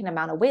significant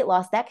amount of weight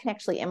loss, that can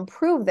actually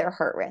improve their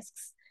heart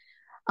risks.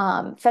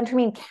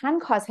 Phentermine can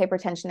cause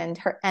hypertension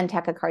and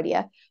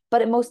tachycardia,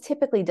 but it most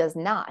typically does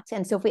not.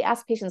 And so if we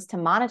ask patients to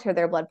monitor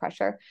their blood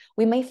pressure,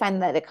 we may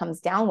find that it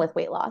comes down with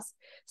weight loss.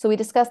 So we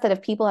discussed that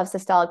if people have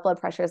systolic blood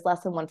pressures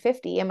less than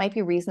 150, it might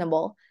be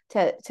reasonable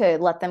to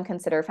let them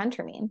consider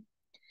phentermine.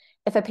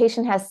 If a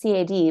patient has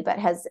CAD but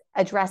has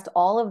addressed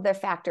all of their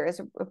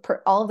factors,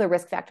 all of the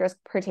risk factors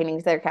pertaining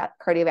to their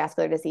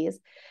cardiovascular disease,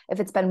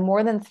 if it's been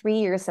more than 3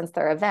 years since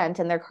their event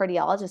and their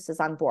cardiologist is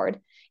on board,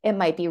 it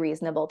might be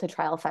reasonable to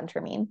trial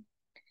phentermine.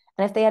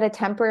 And if they had a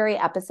temporary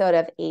episode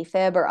of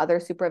AFib or other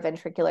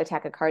supraventricular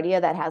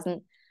tachycardia that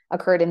hasn't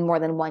occurred in more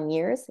than 1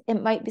 year,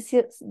 it might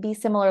be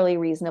similarly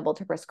reasonable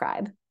to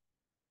prescribe.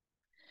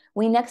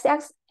 We next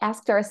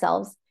asked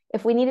ourselves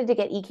if we needed to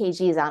get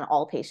EKGs on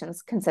all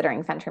patients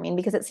considering phentermine,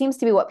 because it seems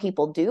to be what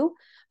people do,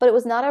 but it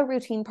was not a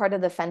routine part of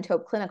the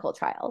Phentope clinical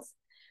trials.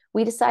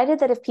 We decided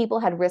that if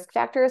people had risk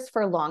factors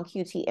for long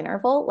QT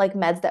interval, like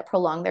meds that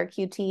prolong their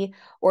QT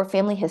or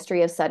family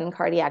history of sudden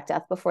cardiac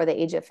death before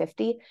the age of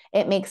 50,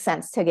 it makes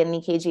sense to get an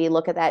EKG,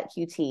 look at that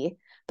QT,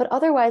 but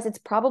otherwise it's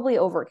probably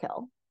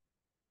overkill.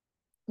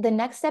 The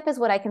next step is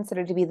what I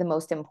consider to be the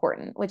most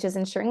important, which is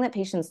ensuring that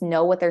patients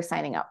know what they're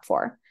signing up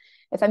for.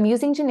 If I'm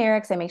using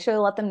generics, I make sure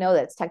to let them know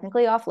that it's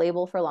technically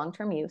off-label for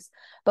long-term use.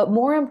 But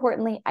more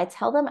importantly, I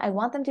tell them I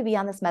want them to be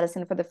on this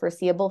medicine for the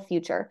foreseeable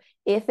future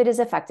if it is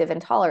effective and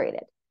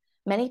tolerated.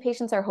 Many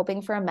patients are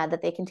hoping for a med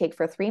that they can take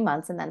for 3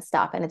 months and then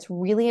stop. And it's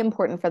really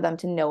important for them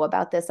to know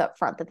about this up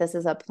front, that this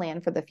is a plan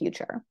for the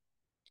future.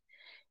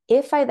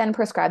 If I then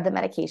prescribe the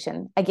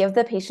medication, I give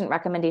the patient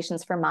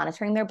recommendations for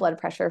monitoring their blood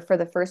pressure for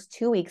the first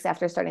 2 weeks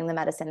after starting the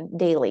medicine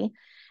daily,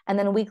 and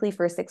then weekly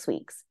for 6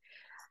 weeks.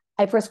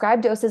 I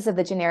prescribe doses of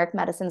the generic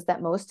medicines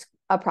that most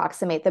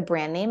approximate the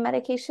brand name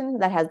medication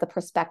that has the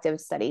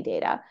prospective study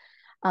data.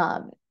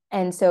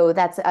 And so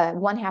that's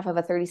 1/2 of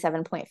a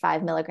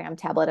 37.5 milligram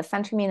tablet of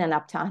phentermine and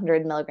up to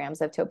 100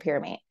 milligrams of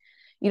topiramate.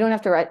 You don't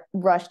have to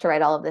rush to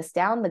write all of this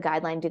down. The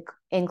guideline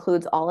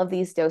includes all of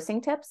these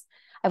dosing tips.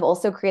 I've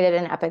also created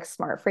an Epic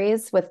Smart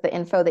Phrase with the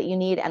info that you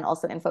need and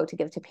also info to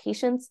give to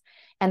patients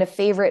and a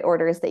favorite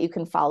orders that you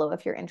can follow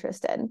if you're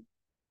interested.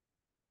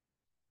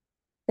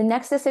 The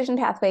next decision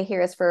pathway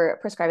here is for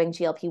prescribing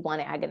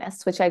GLP-1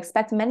 agonists, which I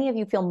expect many of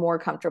you feel more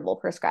comfortable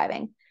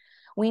prescribing.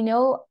 We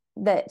know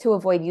that to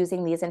avoid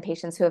using these in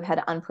patients who have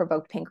had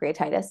unprovoked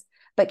pancreatitis,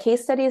 but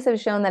case studies have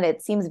shown that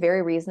it seems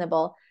very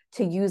reasonable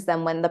to use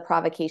them when the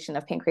provocation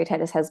of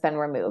pancreatitis has been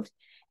removed,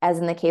 as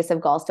in the case of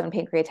gallstone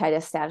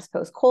pancreatitis status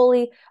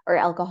post-coli or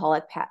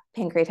alcoholic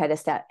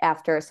pancreatitis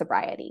after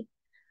sobriety.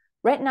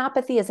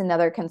 Retinopathy is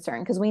another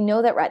concern because we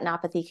know that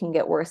retinopathy can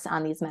get worse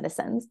on these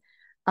medicines.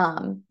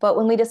 But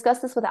when we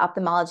discussed this with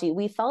ophthalmology,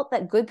 we felt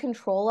that good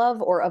control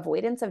of or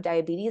avoidance of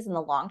diabetes in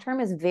the long term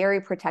is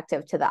very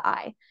protective to the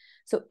eye.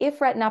 So if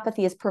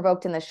retinopathy is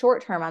provoked in the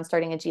short term on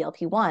starting a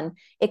GLP-1,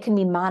 it can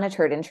be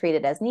monitored and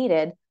treated as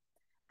needed.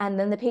 And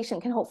then the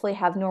patient can hopefully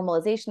have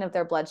normalization of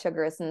their blood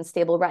sugars and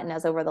stable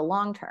retinas over the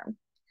long term.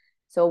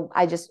 So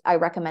I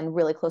recommend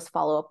really close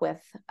follow-up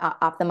with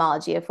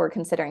ophthalmology if we're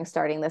considering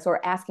starting this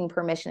or asking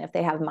permission if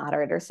they have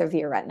moderate or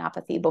severe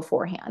retinopathy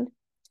beforehand.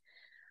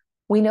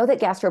 We know that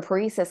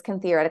gastroparesis can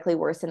theoretically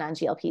worsen on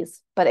GLPs,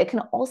 but it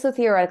can also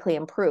theoretically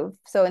improve.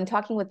 So in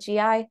talking with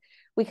GI,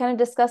 we kind of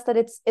discussed that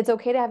it's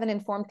okay to have an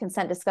informed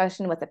consent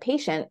discussion with the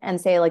patient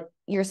and say, like,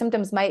 your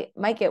symptoms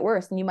might get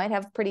worse and you might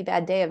have a pretty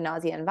bad day of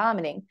nausea and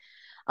vomiting.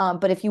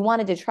 But if you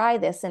wanted to try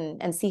this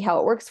and see how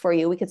it works for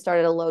you, we could start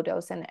at a low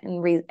dose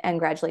and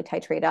gradually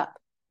titrate up.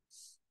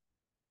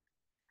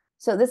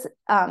 So this,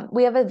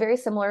 we have a very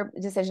similar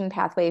decision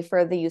pathway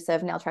for the use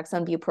of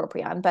naltrexone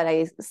bupropion, but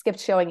I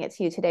skipped showing it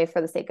to you today for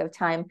the sake of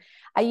time.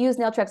 I use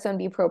naltrexone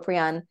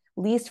bupropion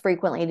least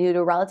frequently due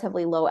to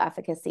relatively low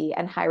efficacy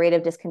and high rate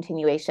of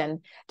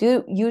discontinuation.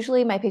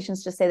 Usually my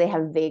patients just say they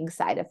have vague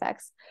side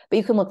effects, but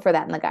you can look for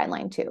that in the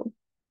guideline too.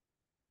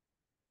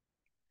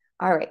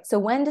 All right, so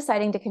when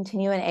deciding to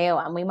continue an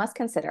AOM, we must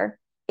consider,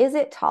 is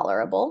it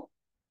tolerable?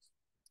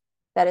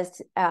 That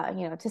is,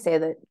 to say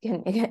that,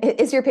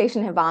 is your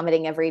patient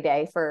vomiting every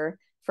day for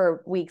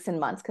weeks and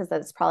months? Because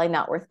that's probably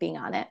not worth being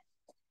on it.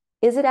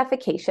 Is it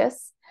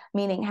efficacious?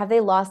 Meaning, have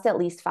they lost at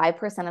least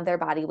 5% of their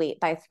body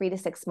weight by 3 to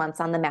 6 months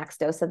on the max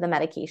dose of the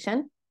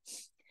medication?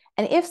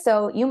 And if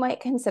so, you might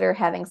consider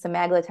having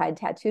semaglutide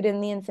tattooed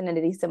in the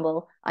infinity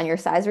symbol on your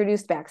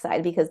size-reduced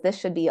backside, because this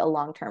should be a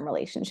long-term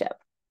relationship.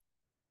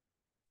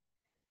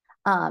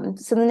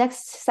 So the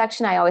next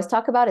section I always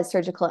talk about is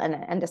surgical and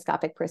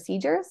endoscopic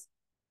procedures.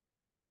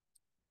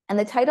 And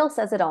the title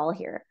says it all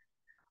here.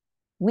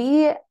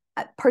 We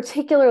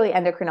particularly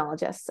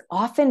endocrinologists,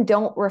 often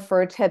don't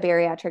refer to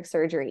bariatric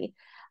surgery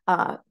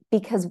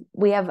because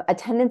we have a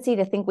tendency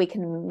to think we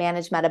can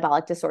manage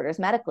metabolic disorders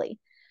medically.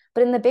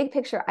 But in the big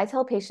picture, I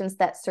tell patients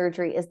that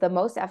surgery is the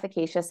most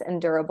efficacious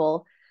and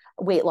durable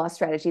weight loss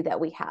strategy that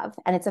we have.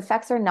 And its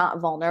effects are not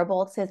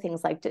vulnerable to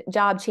things like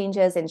job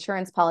changes,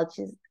 insurance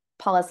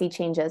policy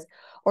changes,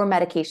 or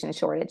medication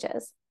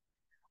shortages.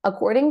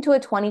 According to a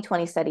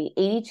 2020 study,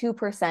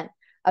 82%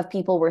 of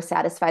people were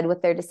satisfied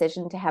with their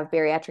decision to have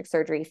bariatric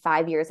surgery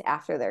 5 years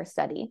after their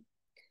study.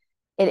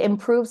 It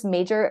improves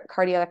major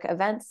cardiac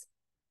events,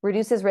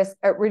 reduces risk,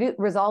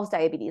 resolves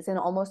diabetes in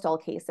almost all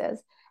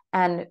cases,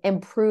 and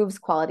improves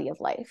quality of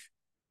life.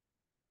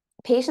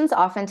 Patients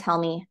often tell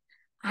me,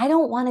 I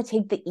don't want to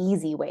take the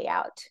easy way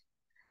out.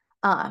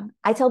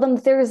 I tell them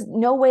that there is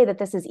no way that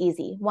this is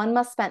easy. One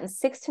must spend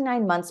 6 to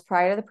 9 months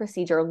prior to the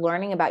procedure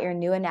learning about your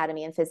new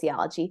anatomy and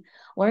physiology,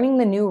 learning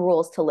the new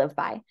rules to live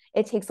by.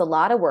 It takes a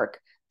lot of work,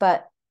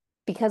 but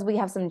because we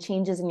have some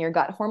changes in your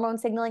gut hormone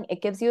signaling,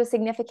 it gives you a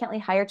significantly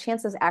higher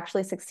chance of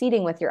actually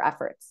succeeding with your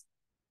efforts.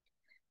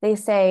 They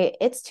say,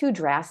 it's too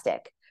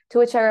drastic, to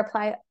which I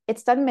reply,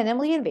 it's done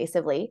minimally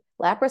invasively,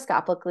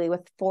 laparoscopically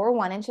with 4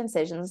 1-inch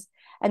incisions,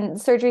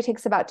 and surgery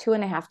takes about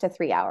 2.5 to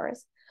 3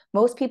 hours.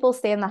 Most people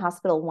stay in the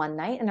hospital 1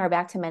 night and are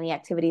back to many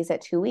activities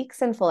at 2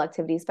 weeks and full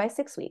activities by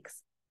 6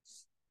 weeks.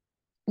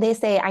 They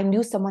say, I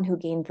knew someone who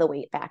gained the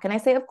weight back. And I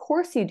say, of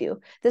course you do.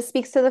 This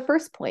speaks to the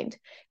first point.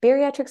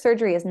 Bariatric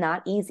surgery is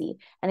not easy.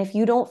 And if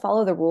you don't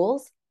follow the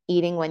rules,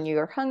 eating when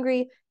you're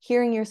hungry,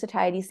 hearing your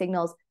satiety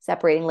signals,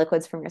 separating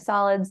liquids from your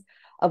solids,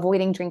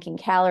 avoiding drinking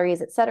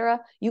calories, etc.,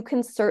 you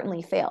can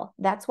certainly fail.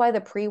 That's why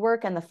the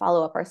pre-work and the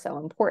follow-up are so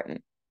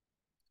important.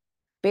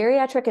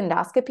 Bariatric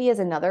endoscopy is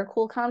another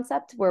cool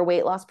concept where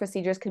weight loss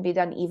procedures can be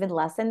done even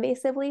less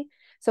invasively.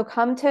 So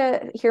come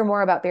to hear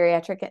more about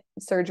bariatric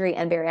surgery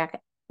and bariatric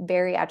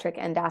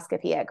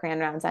endoscopy at Grand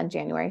Rounds on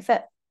January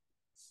 5th.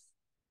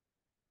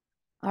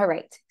 All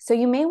right, so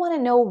you may want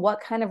to know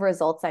what kind of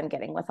results I'm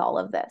getting with all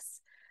of this.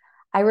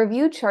 I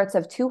reviewed charts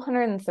of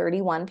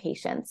 231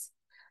 patients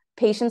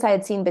I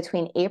had seen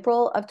between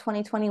April of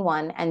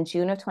 2021 and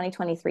June of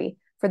 2023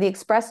 for the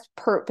express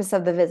purpose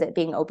of the visit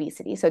being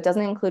obesity. So it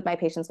doesn't include my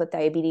patients with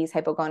diabetes,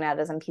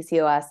 hypogonadism,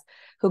 PCOS,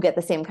 who get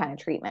the same kind of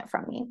treatment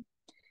from me.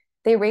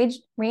 They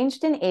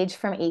ranged in age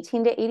from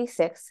 18 to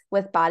 86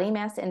 with body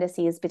mass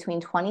indices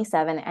between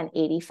 27 and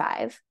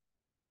 85.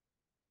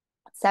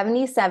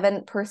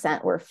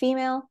 77% were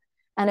female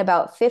and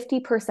about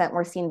 50%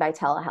 were seen by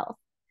telehealth.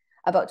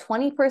 About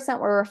 20%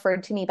 were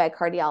referred to me by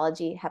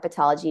cardiology,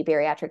 hepatology,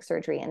 bariatric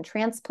surgery, and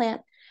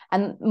transplant,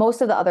 and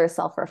most of the others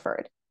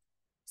self-referred.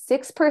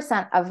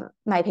 6% of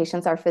my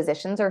patients are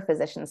physicians or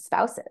physicians'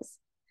 spouses.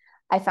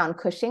 I found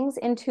Cushing's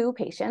in 2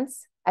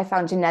 patients. I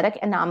found genetic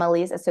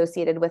anomalies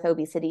associated with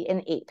obesity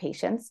in 8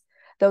 patients,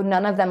 though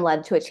none of them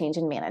led to a change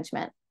in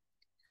management.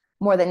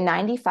 More than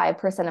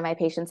 95% of my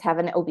patients have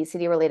an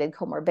obesity-related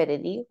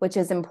comorbidity, which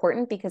is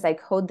important because I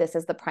code this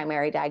as the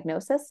primary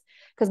diagnosis,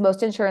 because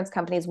most insurance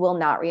companies will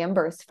not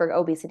reimburse for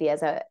obesity as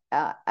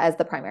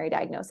the primary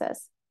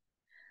diagnosis.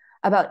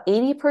 About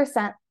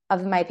 80%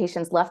 of my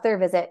patients left their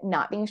visit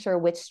not being sure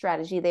which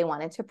strategy they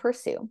wanted to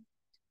pursue.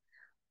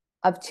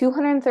 Of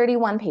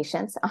 231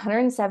 patients,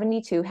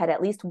 172 had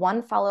at least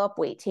 1 follow-up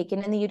weight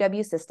taken in the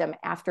UW system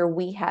after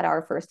we had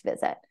our first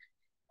visit.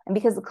 And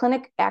because the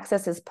clinic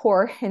access is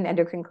poor in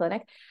endocrine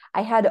clinic,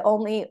 I had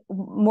only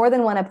more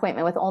than 1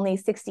 appointment with only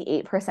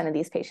 68% of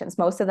these patients.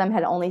 Most of them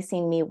had only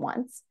seen me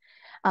once,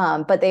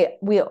 but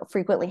we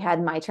frequently had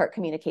MyChart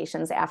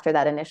communications after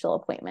that initial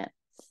appointment.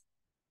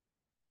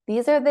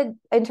 These are the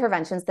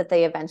interventions that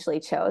they eventually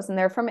chose, and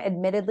they're from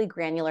admittedly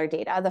granular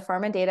data. The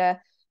pharma data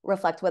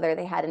reflect whether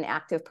they had an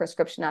active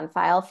prescription on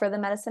file for the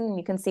medicine. And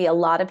you can see a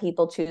lot of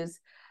people choose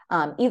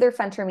either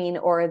phentermine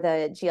or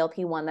the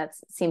GLP-1 that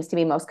seems to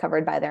be most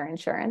covered by their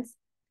insurance.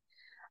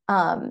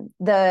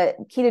 The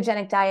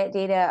ketogenic diet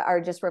data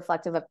are just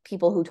reflective of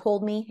people who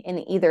told me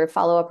in either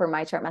follow-up or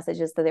MyChart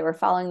messages that they were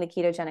following the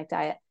ketogenic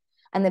diet.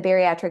 And the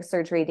bariatric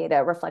surgery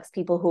data reflects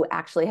people who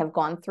actually have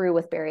gone through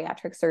with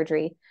bariatric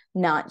surgery,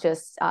 not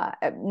just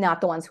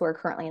not the ones who are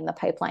currently in the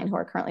pipeline, who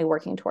are currently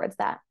working towards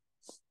that.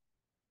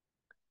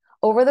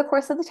 Over the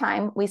course of the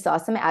time, we saw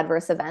some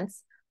adverse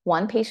events.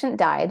 1 patient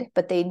died,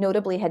 but they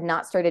notably had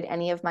not started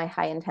any of my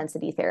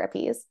high-intensity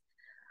therapies.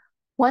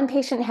 1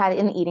 patient had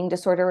an eating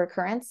disorder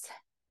recurrence.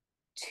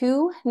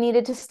 2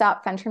 needed to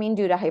stop phentermine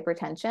due to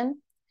hypertension,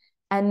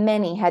 and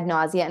many had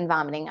nausea and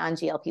vomiting on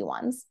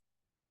GLP-1s.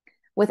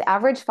 With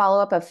average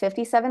follow-up of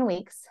 57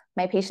 weeks,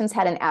 my patients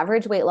had an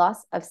average weight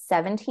loss of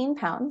 17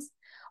 pounds,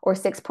 or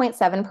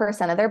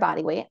 6.7% of their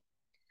body weight.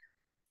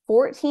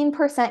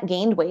 14%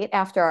 gained weight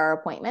after our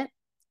appointment,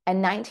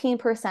 and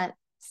 19%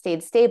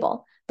 stayed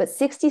stable. But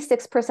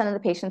 66% of the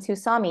patients who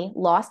saw me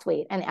lost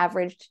weight and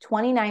averaged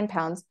 29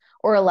 pounds,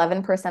 or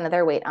 11% of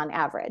their weight on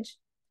average.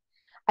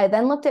 I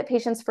then looked at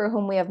patients for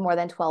whom we have more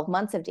than 12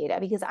 months of data,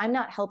 because I'm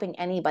not helping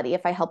anybody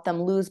if I help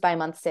them lose by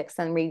month 6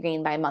 and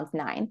regain by month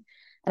 9.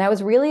 And I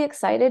was really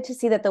excited to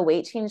see that the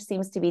weight change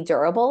seems to be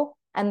durable,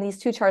 and these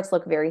 2 charts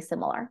look very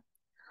similar.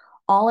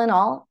 All in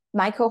all,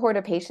 my cohort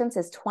of patients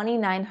is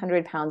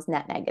 2,900 pounds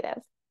net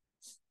negative.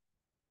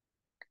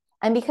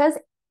 And because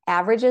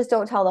averages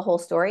don't tell the whole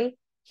story,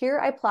 here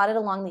I plotted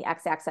along the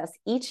x-axis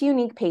each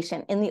unique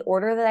patient in the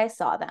order that I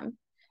saw them.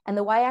 And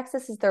the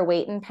y-axis is their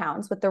weight in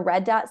pounds, with the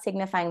red dot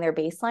signifying their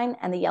baseline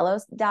and the yellow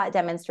dot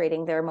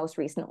demonstrating their most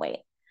recent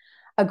weight.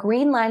 A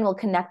green line will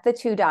connect the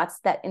two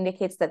dots that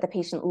indicates that the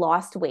patient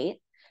lost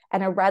weight,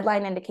 and a red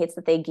line indicates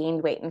that they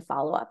gained weight in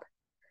follow-up.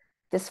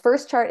 This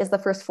first chart is the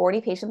first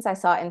 40 patients I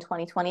saw in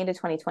 2020 to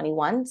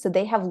 2021, so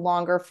they have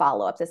longer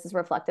follow-up. This is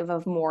reflective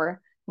of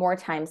more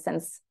time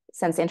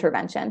since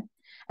intervention.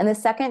 And the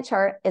second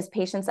chart is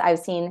patients I've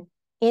seen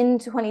in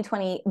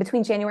 2020,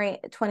 between January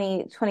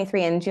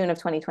 2023 and June of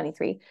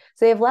 2023.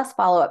 So they have less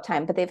follow-up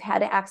time, but they've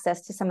had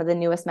access to some of the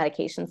newest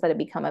medications that have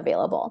become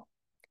available.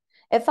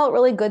 It felt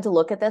really good to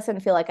look at this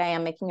and feel like I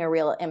am making a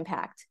real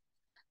impact.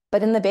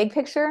 But in the big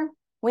picture,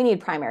 we need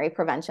primary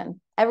prevention.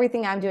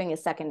 Everything I'm doing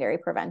is secondary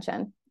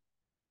prevention.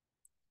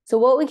 So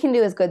what we can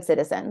do as good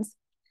citizens,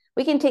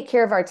 we can take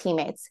care of our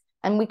teammates,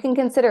 and we can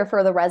consider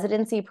for the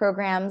residency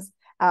programs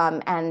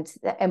and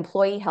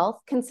employee health,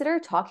 consider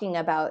talking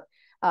about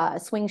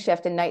swing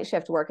shift and night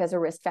shift work as a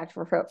risk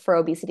factor for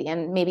obesity,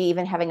 and maybe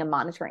even having a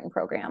monitoring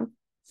program.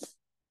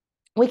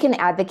 We can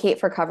advocate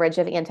for coverage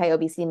of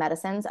anti-obesity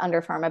medicines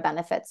under pharma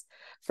benefits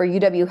for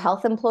UW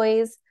Health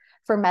employees,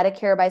 for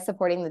Medicare by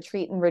supporting the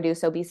Treat and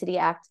Reduce Obesity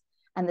Act,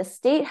 and the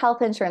state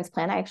health insurance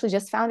plan. I actually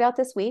just found out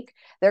this week,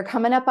 they're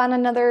coming up on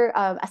another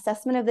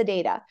assessment of the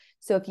data.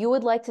 So if you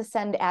would like to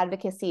send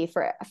advocacy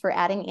for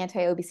adding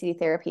anti-obesity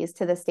therapies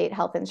to the state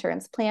health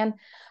insurance plan,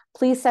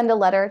 please send a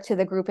letter to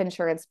the group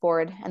insurance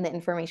board, and the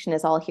information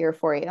is all here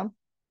for you.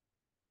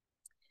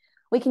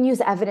 We can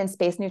use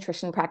evidence-based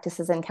nutrition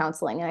practices and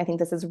counseling. And I think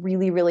this is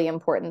really, really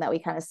important that we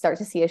kind of start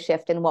to see a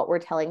shift in what we're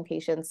telling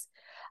patients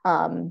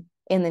in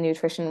the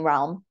nutrition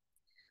realm.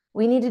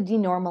 We need to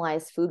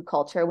denormalize food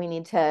culture. We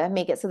need to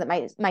make it so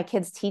that my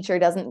kid's teacher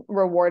doesn't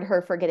reward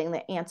her for getting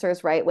the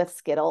answers right with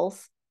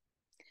Skittles.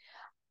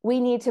 We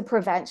need to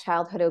prevent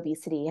childhood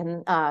obesity.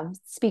 And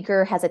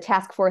Speaker has a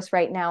task force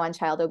right now on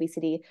child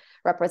obesity.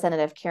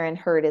 Representative Karen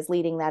Hurd is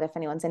leading that if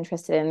anyone's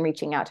interested in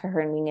reaching out to her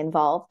and being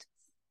involved.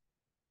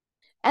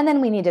 And then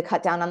we need to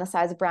cut down on the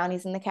size of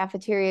brownies in the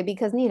cafeteria,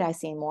 because need I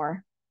say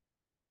more?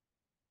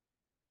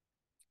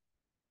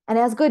 And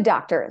as good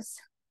doctors,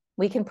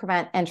 we can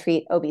prevent and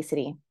treat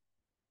obesity.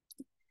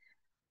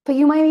 But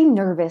you might be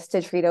nervous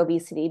to treat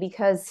obesity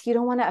because you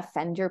don't want to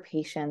offend your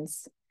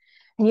patients,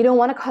 and you don't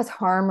want to cause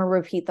harm or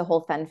repeat the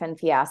whole fen-phen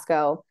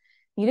fiasco.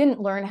 You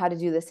didn't learn how to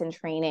do this in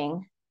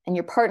training, and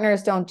your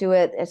partners don't do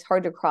it. It's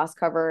hard to cross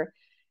cover.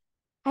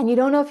 And you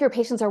don't know if your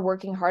patients are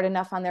working hard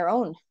enough on their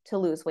own to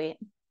lose weight.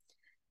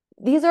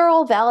 These are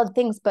all valid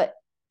things, but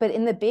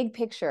in the big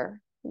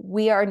picture,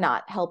 we are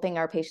not helping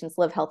our patients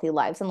live healthy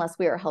lives unless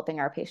we are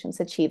helping our patients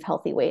achieve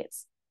healthy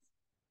weights.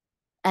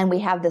 And we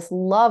have this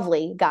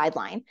lovely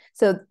guideline.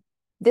 So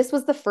this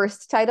was the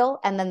first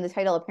title, and then the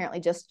title apparently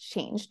just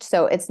changed.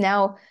 So it's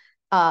now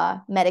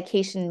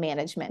medication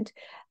management,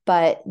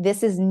 but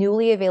this is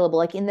newly available,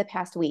 like in the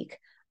past week,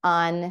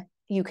 on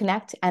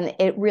UConnect, and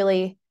it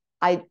really,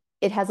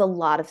 it has a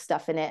lot of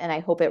stuff in it, and I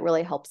hope it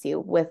really helps you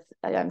with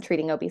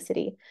treating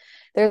obesity.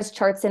 There's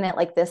charts in it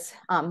like this,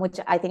 which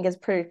I think is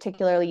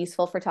particularly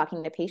useful for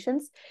talking to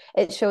patients.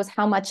 It shows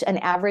how much an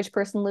average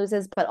person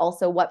loses, but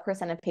also what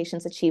percent of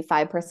patients achieve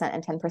 5%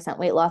 and 10%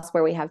 weight loss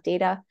where we have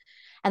data,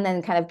 and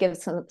then kind of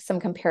gives some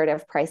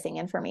comparative pricing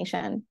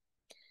information.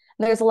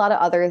 There's a lot of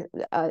other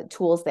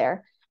tools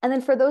there. And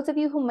then for those of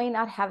you who may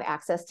not have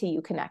access to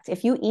UConnect,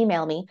 if you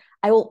email me,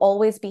 I will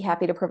always be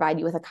happy to provide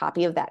you with a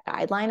copy of that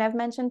guideline I've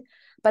mentioned.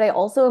 But I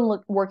also am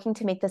working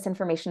to make this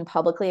information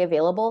publicly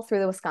available through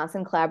the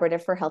Wisconsin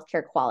Collaborative for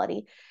Healthcare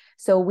Quality.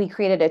 So we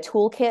created a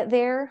toolkit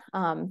there,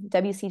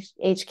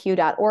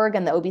 wchq.org,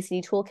 and the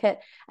obesity toolkit.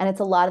 And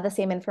it's a lot of the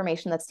same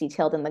information that's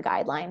detailed in the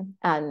guideline,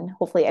 and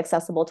hopefully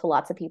accessible to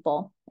lots of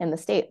people in the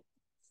state.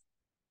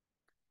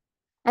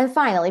 And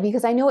finally,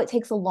 because I know it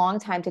takes a long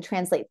time to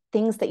translate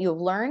things that you've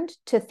learned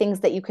to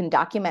things that you can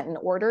document and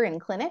order in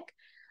clinic,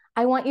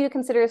 I want you to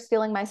consider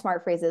stealing my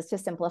smart phrases to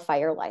simplify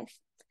your life.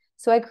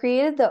 So I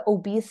created the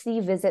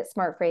Obesity Visit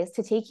Smart Phrase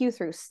to take you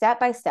through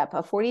step-by-step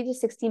a 40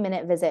 to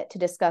 60-minute visit to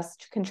discuss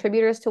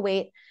contributors to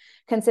weight,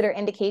 consider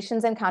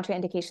indications and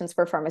contraindications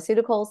for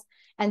pharmaceuticals,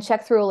 and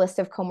check through a list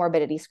of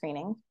comorbidity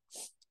screening.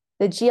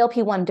 The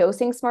GLP-1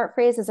 dosing smart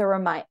phrase is a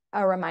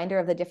reminder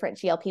of the different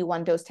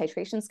GLP-1 dose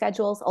titration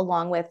schedules,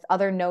 along with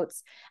other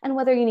notes and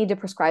whether you need to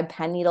prescribe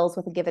pen needles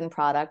with a given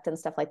product and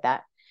stuff like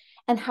that,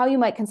 and how you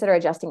might consider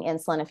adjusting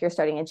insulin if you're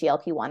starting a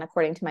GLP-1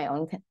 according to my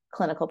own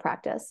clinical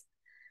practice.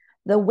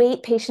 The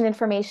weight patient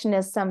information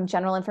is some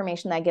general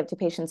information that I give to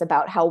patients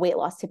about how weight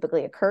loss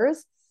typically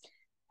occurs.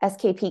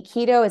 SKP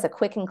Keto is a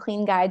quick and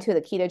clean guide to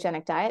the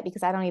ketogenic diet,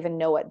 because I don't even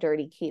know what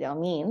dirty keto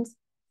means.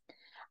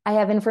 I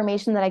have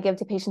information that I give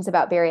to patients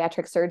about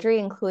bariatric surgery,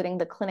 including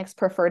the clinic's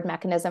preferred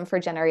mechanism for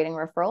generating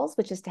referrals,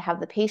 which is to have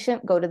the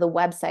patient go to the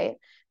website,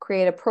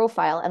 create a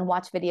profile, and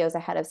watch videos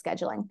ahead of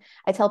scheduling.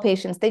 I tell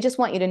patients, they just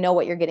want you to know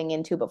what you're getting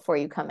into before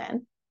you come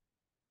in.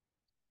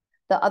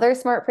 The other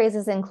smart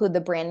phrases include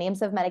the brand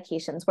names of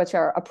medications, which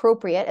are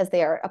appropriate as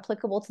they are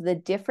applicable to the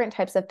different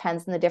types of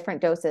pens and the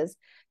different doses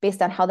based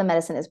on how the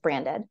medicine is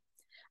branded.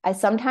 I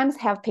sometimes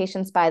have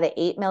patients buy the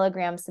 8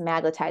 milligrams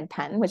semaglutide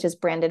pen, which is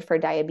branded for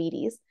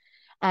diabetes,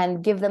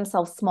 and give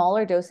themselves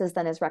smaller doses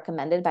than is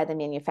recommended by the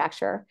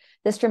manufacturer.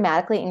 This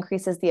dramatically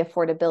increases the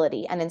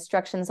affordability, and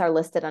instructions are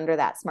listed under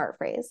that smart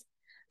phrase.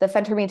 The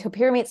phentermine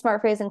topiramate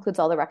smart phrase includes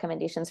all the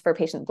recommendations for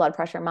patient blood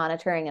pressure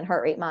monitoring and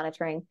heart rate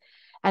monitoring.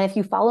 And if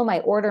you follow my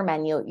order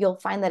menu, you'll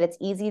find that it's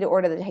easy to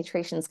order the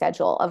titration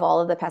schedule of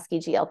all of the pesky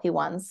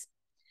GLP-1s.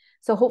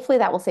 So hopefully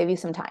that will save you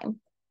some time.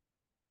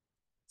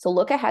 So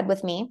look ahead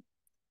with me.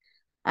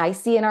 I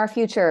see in our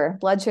future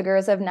blood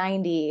sugars of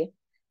 90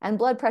 and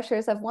blood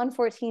pressures of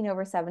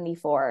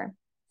 114/74.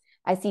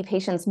 I see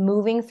patients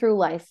moving through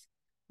life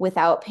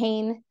without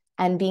pain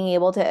and being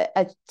able to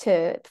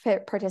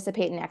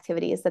participate in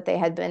activities that they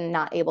had been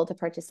not able to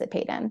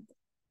participate in.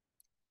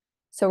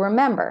 So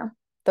remember,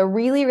 the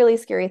really, really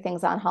scary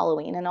things on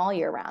Halloween and all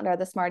year round are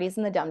the Smarties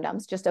and the Dum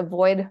Dums. Just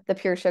avoid the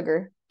pure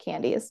sugar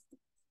candies.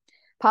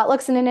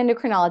 Potlucks in an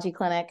endocrinology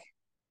clinic,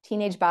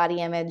 teenage body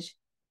image,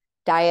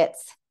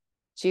 diets,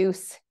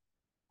 juice,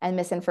 and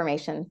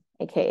misinformation,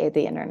 aka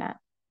the internet.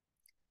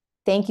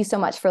 Thank you so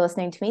much for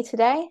listening to me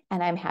today,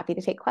 and I'm happy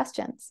to take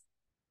questions.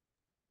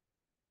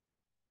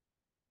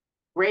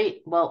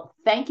 Great. Well,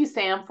 thank you,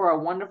 Sam, for a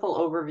wonderful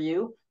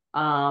overview.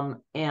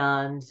 And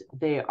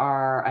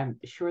I'm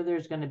sure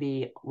there's going to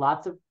be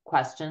lots of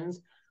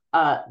questions.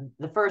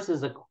 The first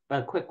is a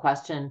quick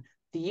question.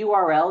 The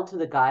URL to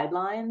the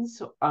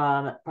guidelines,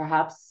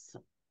 perhaps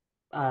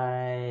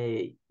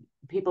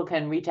people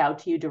can reach out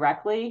to you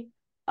directly.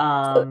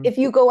 So if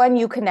you go on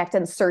UConnect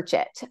and search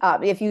it,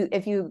 if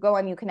you go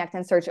on UConnect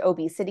and search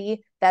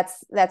obesity,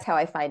 that's how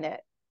I find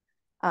it.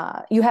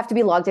 You have to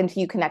be logged into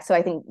UConnect, so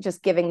I think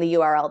just giving the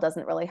URL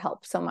doesn't really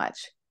help so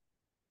much.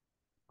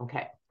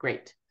 Okay,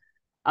 great.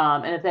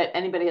 And if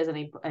anybody has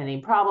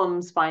any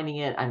problems finding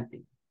it,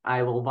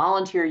 I will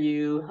volunteer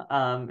you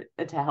to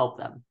help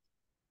them.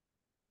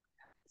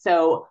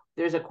 So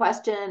there's a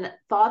question: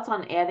 thoughts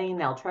on adding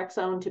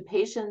naltrexone to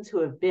patients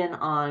who have been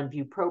on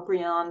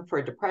bupropion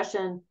for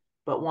depression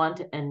but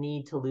want and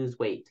need to lose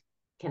weight?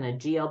 Can a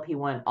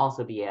GLP-1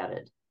 also be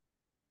added?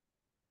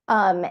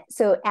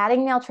 So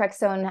adding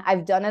naltrexone,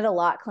 I've done it a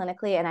lot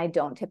clinically, and I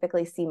don't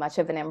typically see much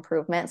of an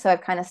improvement. So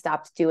I've kind of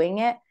stopped doing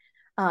it.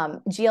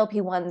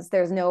 GLP-1s,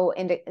 there's no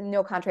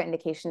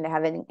contraindication to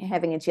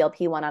having a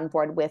GLP-1 on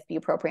board with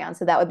bupropion.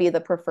 So that would be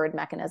the preferred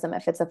mechanism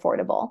if it's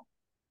affordable.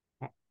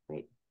 Okay,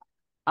 great.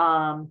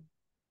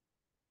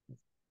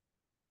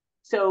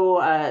 So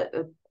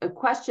a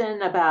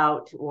question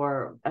about,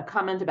 or a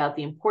comment about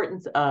the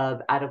importance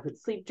of adequate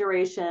sleep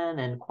duration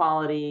and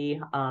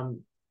quality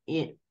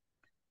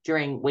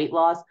during weight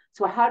loss.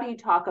 So how do you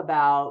talk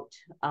about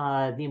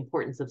the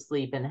importance of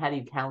sleep, and how do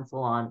you counsel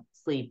on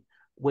sleep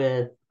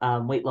with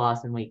weight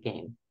loss and weight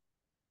gain?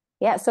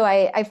 Yeah, so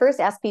I first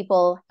ask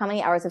people how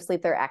many hours of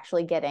sleep they're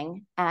actually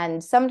getting.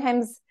 And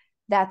sometimes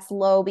that's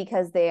low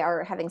because they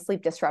are having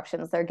sleep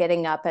disruptions. They're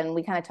getting up, and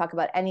we kind of talk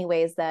about any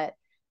ways that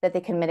they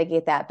can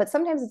mitigate that. But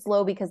sometimes it's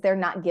low because they're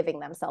not giving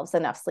themselves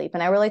enough sleep.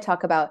 And I really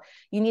talk about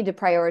you need to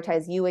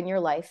prioritize you and your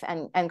life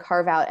and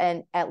carve out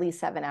at least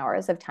 7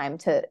 hours of time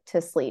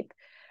to sleep.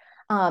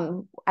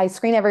 I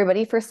screen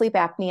everybody for sleep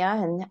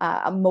apnea,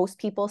 and most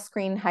people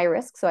screen high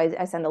risk. So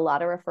I send a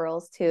lot of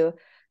referrals to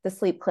the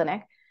sleep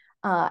clinic.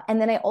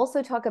 And then I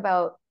also talk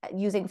about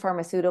using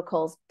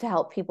pharmaceuticals to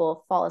help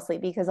people fall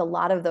asleep, because a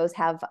lot of those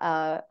have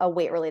a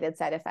weight-related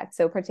side effect.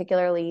 So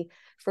particularly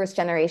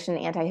first-generation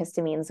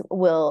antihistamines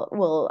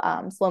will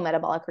slow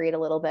metabolic rate a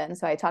little bit. And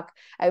so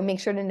I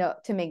make sure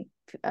to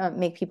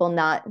make people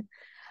not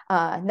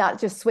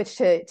just switch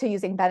to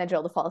using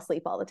Benadryl to fall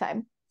asleep all the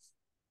time.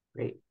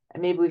 Great.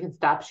 And maybe we can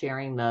stop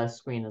sharing the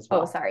screen as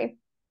well. Oh, sorry.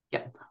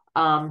 Yep.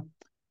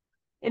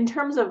 In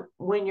terms of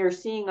when you're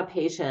seeing a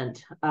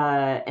patient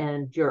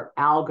and your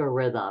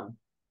algorithm,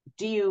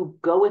 do you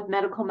go with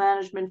medical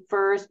management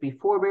first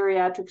before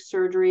bariatric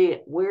surgery?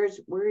 Where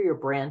are your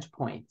branch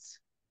points?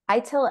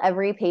 I tell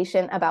every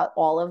patient about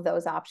all of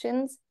those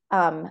options.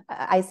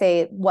 I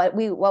say what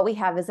we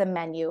have is a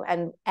menu,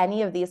 and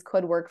any of these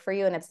could work for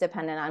you, and it's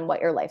dependent on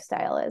what your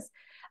lifestyle is.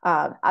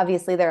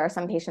 Obviously, there are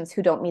some patients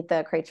who don't meet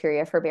the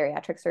criteria for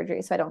bariatric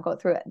surgery, so I don't go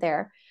through it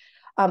there.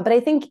 But I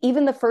think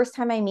even the first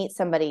time I meet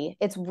somebody,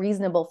 it's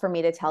reasonable for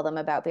me to tell them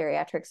about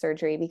bariatric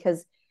surgery,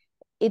 because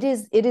it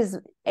is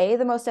A,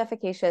 the most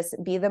efficacious,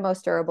 B, the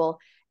most durable,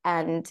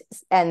 and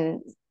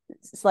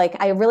it's like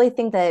I really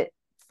think that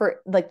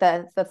for like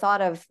the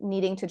thought of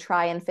needing to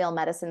try and fail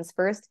medicines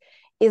first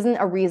isn't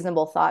a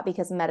reasonable thought,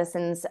 because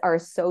medicines are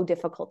so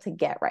difficult to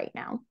get right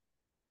now.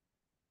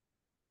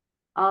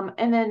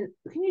 And then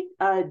can you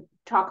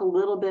talk a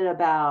little bit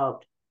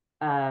about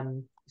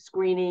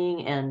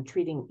screening and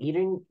treating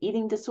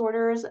eating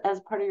disorders as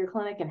part of your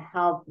clinic, and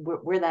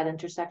where that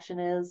intersection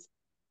is?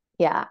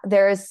 Yeah,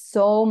 there is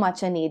so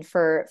much a need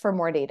for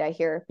more data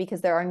here,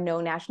 because there are no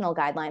national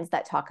guidelines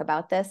that talk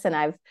about this. And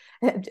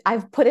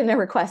I've put in a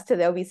request to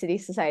the Obesity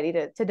Society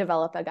to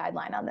develop a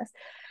guideline on this.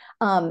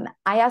 I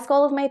ask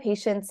all of my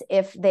patients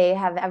if they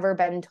have ever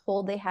been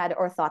told they had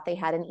or thought they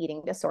had an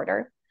eating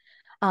disorder.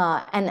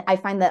 And I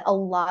find that a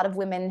lot of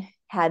women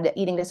had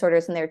eating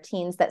disorders in their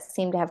teens that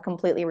seem to have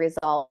completely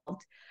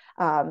resolved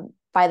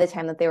by the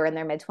time that they were in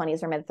their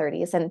mid-20s or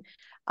mid-30s. And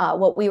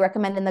what we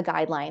recommend in the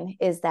guideline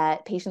is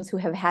that patients who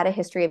have had a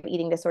history of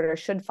eating disorders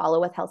should follow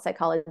with health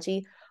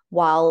psychology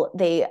while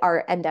they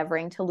are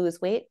endeavoring to lose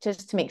weight,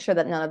 just to make sure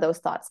that none of those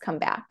thoughts come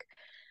back.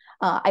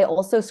 I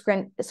also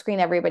screen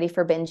everybody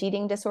for binge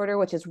eating disorder,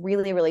 which is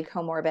really, really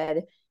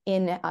comorbid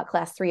in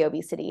class 3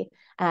 obesity.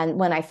 And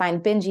when I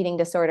find binge eating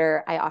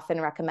disorder, I often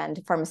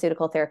recommend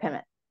pharmaceutical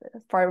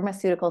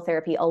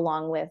therapy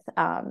along with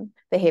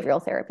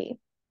behavioral therapy.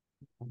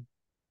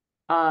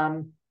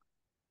 And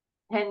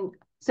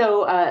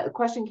so a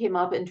question came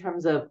up in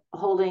terms of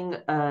holding,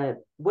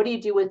 what do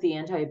you do with the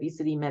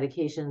anti-obesity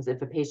medications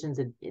if a patient's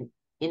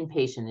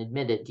inpatient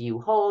admitted? Do you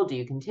hold? Do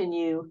you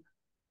continue?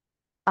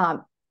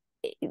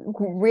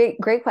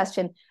 Great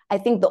question. I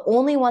think the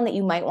only one that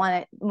you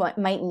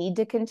might need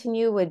to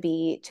continue would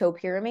be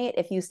topiramate.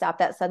 If you stop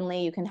that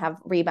suddenly, you can have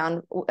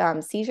rebound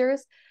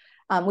seizures,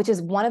 which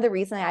is one of the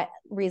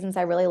reasons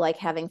I really like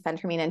having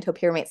phentermine and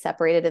topiramate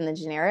separated in the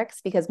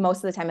generics, because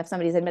most of the time, if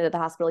somebody's admitted to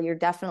the hospital, you're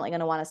definitely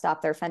going to want to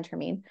stop their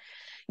phentermine.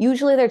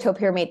 Usually their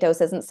topiramate dose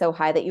isn't so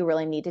high that you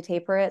really need to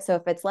taper it. So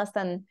if it's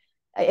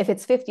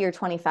 50 or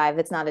 25,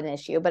 it's not an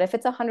issue. But if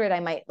it's 100, I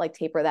might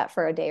taper that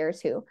for a day or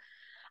two.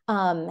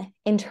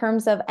 In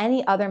terms of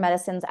any other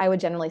medicines, I would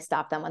generally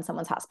stop them when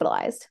someone's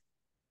hospitalized.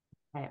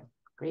 Okay,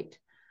 great.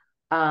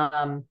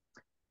 How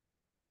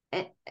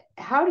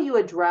do you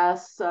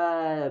address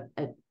a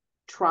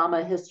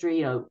trauma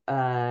history,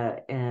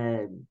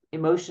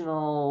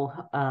 emotional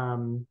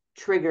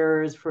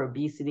triggers for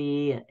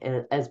obesity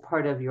as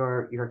part of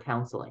your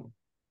counseling?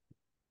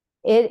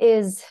 It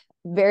is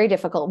very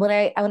difficult. When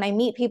I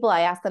meet people,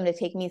 I ask them to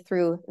take me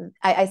through,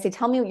 I say,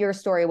 tell me your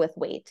story with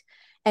weight.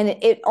 And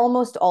it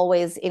almost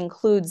always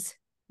includes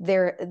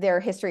their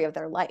history of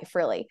their life,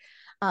 really.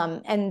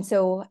 And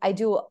so I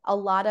do a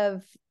lot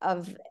of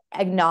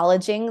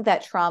acknowledging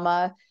that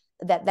trauma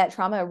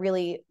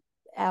really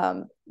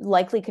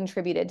likely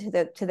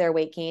contributed to their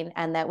weight gain,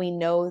 and that we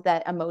know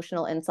that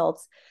emotional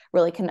insults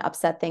really can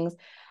upset things.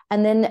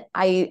 And then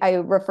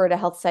I refer to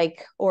health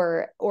psych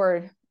or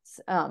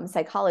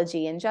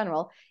psychology in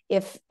general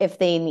if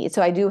they need.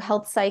 So I do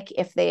health psych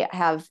if they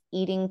have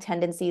eating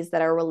tendencies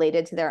that are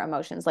related to their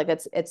emotions, like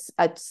it's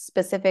a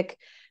specific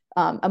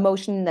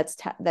emotion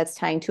that's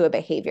tying to a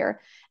behavior.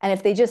 And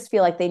if they just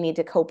feel like they need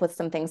to cope with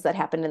some things that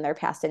happened in their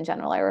past in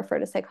general, I refer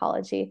to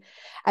psychology.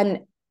 And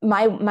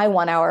my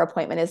 1 hour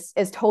appointment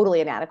is totally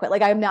inadequate.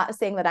 Like, I'm not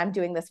saying that I'm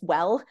doing this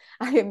well.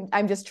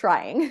 I'm just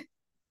trying.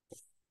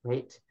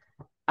 Great.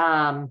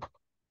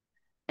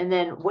 And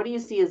then what do you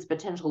see as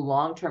potential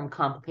long-term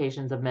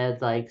complications of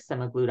meds like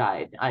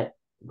semaglutide? I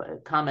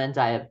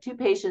have 2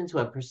 patients who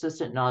have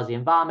persistent nausea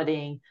and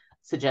vomiting,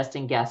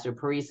 suggesting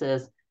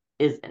gastroparesis.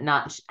 Is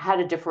not how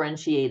to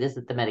differentiate, is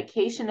it the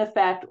medication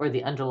effect or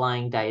the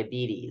underlying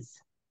diabetes?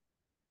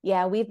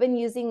 Yeah, we've been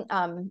using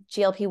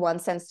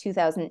GLP-1 since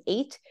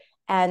 2008.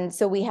 And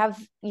so we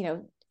have,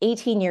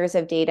 18 years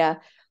of data.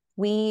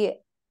 There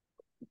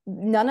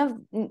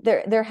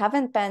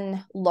haven't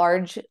been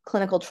large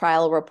clinical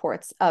trial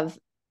reports of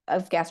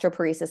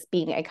gastroparesis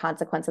being a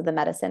consequence of the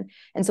medicine.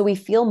 And so we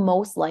feel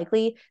most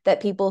likely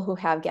that people who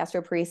have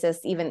gastroparesis,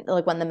 even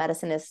like when the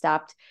medicine is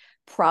stopped,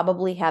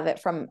 probably have it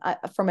from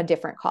a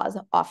different cause,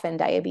 often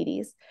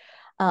diabetes.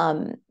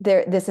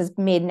 This has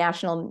made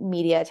national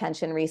media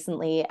attention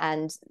recently.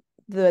 And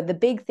the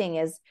big thing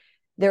is,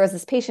 there was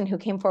this patient who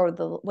came forward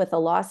with a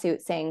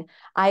lawsuit saying,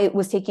 I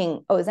was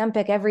taking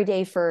Ozempic every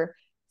day for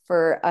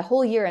a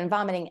whole year and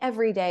vomiting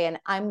every day, and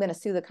I'm going to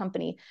sue the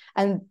company.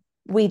 And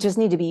we just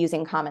need to be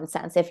using common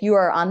sense. If you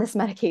are on this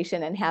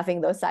medication and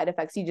having those side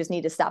effects, you just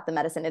need to stop the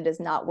medicine. It is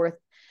not worth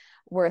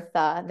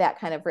that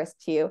kind of risk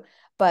to you.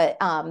 But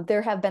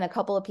there have been a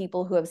couple of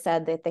people who have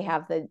said that they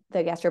have the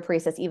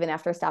gastroparesis even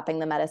after stopping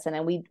the medicine,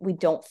 and we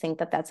don't think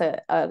that that's an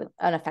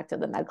effect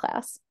of the med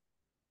class.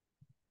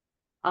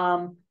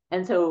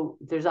 And so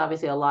there's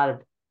obviously a lot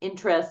of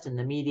interest in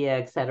the media,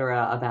 et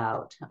cetera,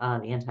 about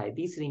the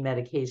anti-obesity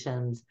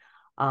medications.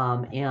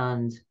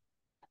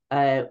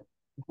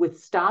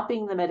 With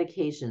stopping the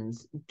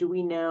medications, do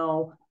we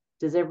know,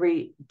 do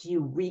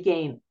you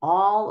regain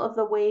all of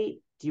the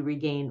weight? Do you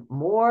regain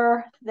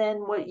more than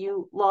what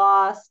you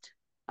lost?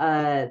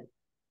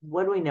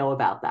 What do we know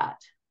about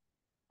that?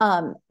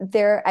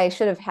 I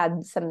should have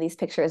had some of these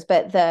pictures,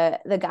 but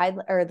the guide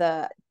or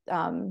the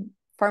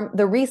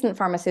recent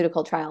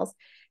pharmaceutical trials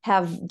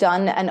have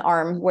done an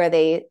arm where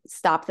they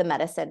stop the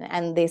medicine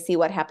and they see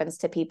what happens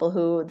to people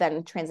who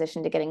then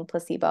transition to getting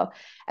placebo.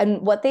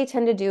 And what they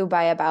tend to do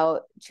by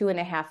about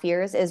 2.5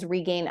 years is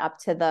regain up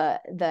to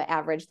the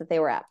average that they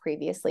were at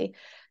previously.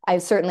 I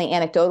certainly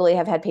anecdotally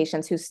have had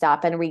patients who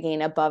stop and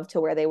regain above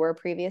to where they were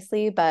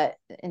previously, but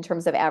in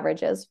terms of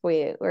averages,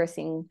 we're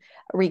seeing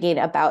regain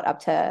about up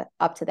to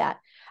that.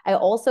 I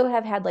also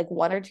have had like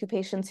 1 or 2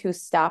 patients who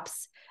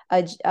stops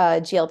a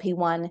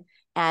GLP-1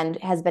 and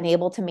has been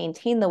able to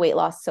maintain the weight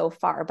loss so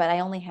far, but I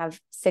only have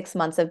 6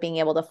 months of being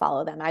able to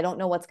follow them. I don't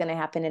know what's going to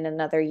happen in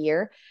another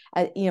year.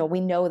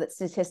 We know that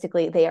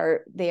statistically they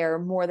are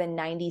more than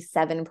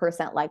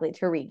 97% likely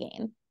to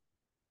regain.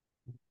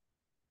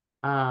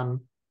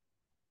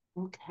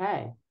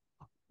 Okay.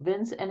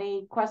 Vince,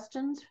 any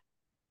questions?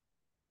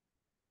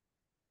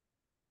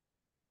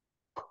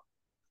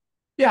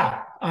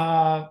 Yeah.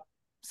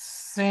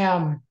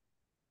 Sam,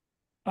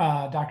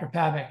 Dr.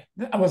 Pabich,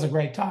 that was a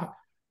great talk.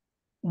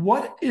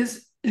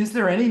 Is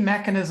there any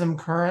mechanism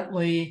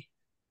currently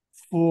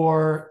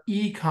for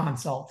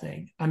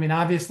e-consulting? I mean,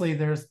 obviously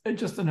there's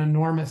just an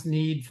enormous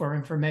need for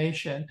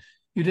information.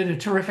 You did a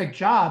terrific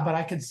job, but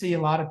I could see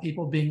a lot of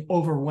people being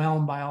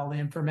overwhelmed by all the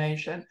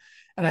information.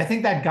 And I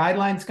think that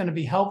guideline is going to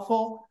be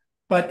helpful,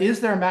 but is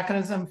there a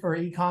mechanism for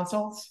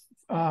e-consults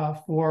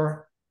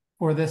for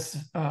this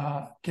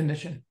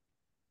condition?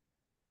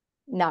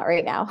 Not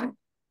right now.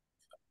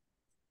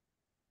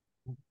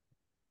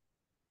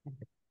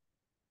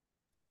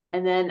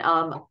 And then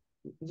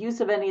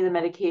use of any of the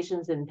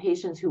medications in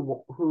patients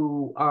who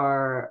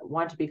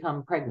want to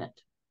become pregnant.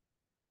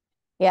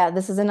 Yeah,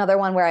 this is another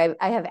one where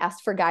I have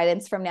asked for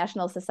guidance from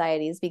national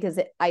societies because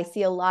I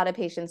see a lot of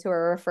patients who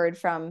are referred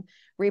from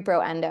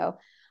repro endo.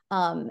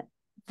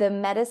 The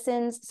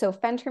medicines, so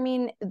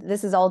phentermine,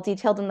 this is all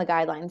detailed in the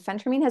guideline.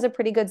 Phentermine has a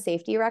pretty good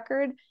safety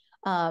record.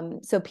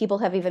 So people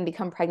have even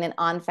become pregnant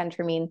on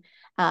phentermine,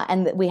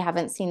 and we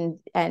haven't seen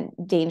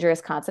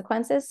dangerous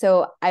consequences.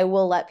 So I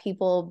will let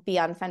people be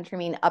on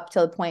phentermine up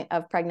to the point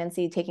of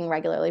pregnancy, taking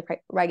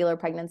regular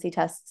pregnancy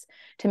tests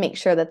to make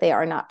sure that they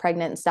are not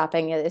pregnant and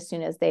stopping it as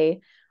soon as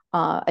they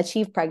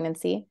achieve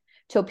pregnancy.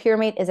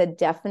 Topiramate is a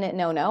definite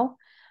no-no.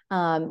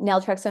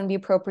 Naltrexone,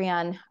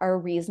 bupropion are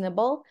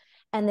reasonable.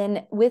 And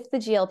then with the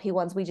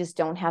GLP-1s, we just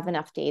don't have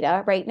enough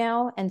data right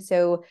now. And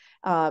so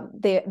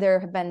there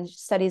have been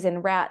studies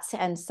in rats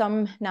and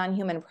some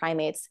non-human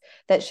primates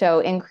that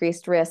show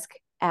increased risk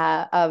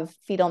of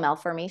fetal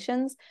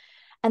malformations.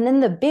 And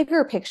then the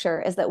bigger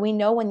picture is that we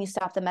know when you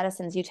stop the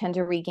medicines, you tend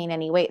to regain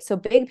any weight. So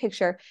big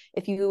picture,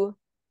 if you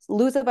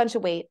lose a bunch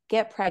of weight,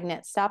 get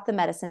pregnant, stop the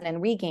medicine,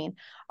 and regain,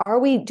 are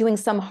we doing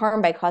some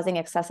harm by causing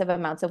excessive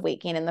amounts of weight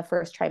gain in the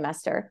first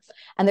trimester?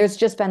 And there's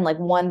just been like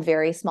one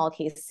very small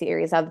case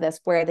series of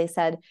this where they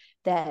said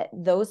that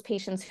those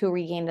patients who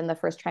regained in the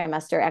first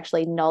trimester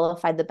actually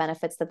nullified the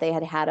benefits that they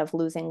had had of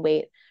losing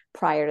weight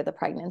prior to the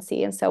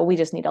pregnancy. And so we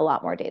just need a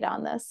lot more data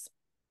on this.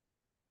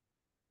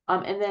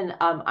 And then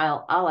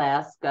I'll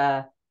ask,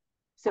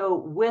 so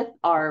with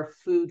our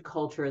food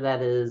culture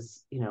that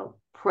is,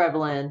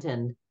 prevalent,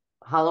 and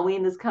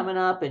Halloween is coming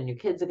up and your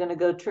kids are going to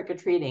go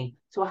trick-or-treating.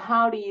 So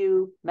how do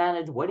you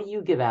manage, what do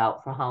you give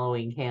out for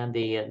Halloween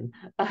candy? And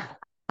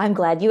I'm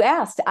glad you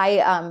asked.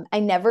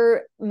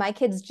 My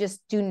kids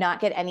just do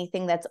not get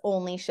anything that's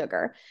only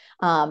sugar.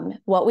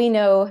 What we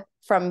know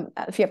from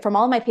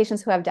all of my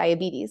patients who have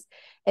diabetes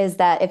is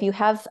that if you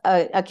have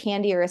a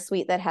candy or a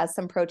sweet that has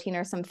some protein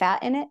or some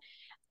fat in it,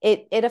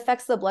 it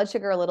affects the blood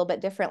sugar a little bit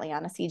differently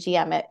on a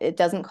CGM. It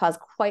doesn't cause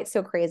quite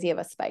so crazy of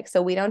a spike.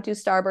 So we don't do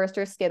Starburst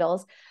or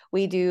Skittles.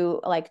 We do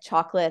like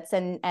chocolates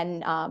and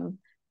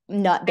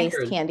nut-based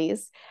Snickers.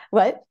 candies.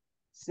 What?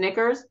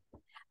 Snickers?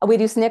 We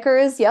do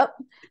Snickers, yep.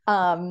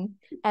 And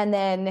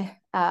then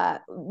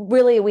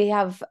really we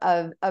have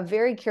a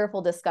very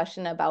careful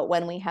discussion about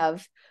when we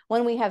have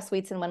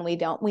sweets and when we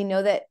don't. We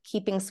know that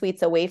keeping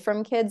sweets away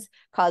from kids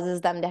causes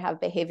them to have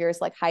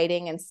behaviors like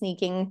hiding and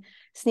sneaking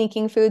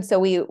food. So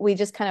we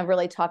just kind of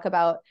really talk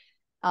about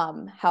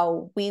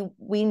how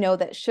we know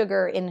that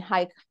sugar in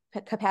high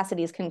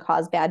capacities can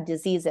cause bad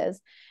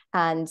diseases,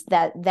 and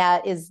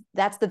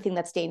that's the thing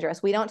that's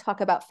dangerous. We don't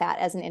talk about fat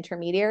as an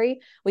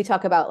intermediary. We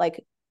talk about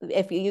like,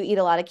 if you eat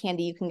a lot of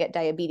candy, you can get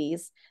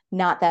diabetes,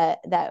 not that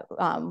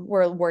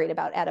we're worried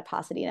about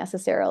adiposity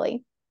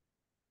necessarily.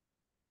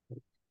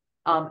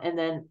 And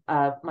then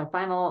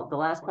the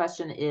last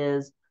question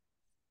is,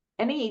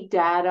 any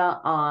data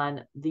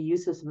on the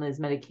use of some of these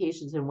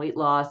medications and weight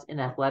loss in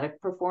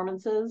athletic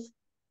performances?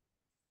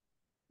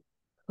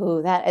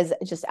 Oh, that is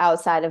just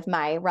outside of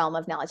my realm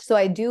of knowledge. So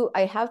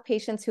I have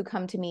patients who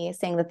come to me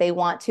saying that they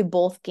want to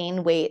both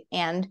gain weight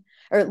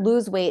or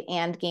lose weight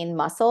and gain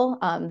muscle.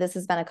 This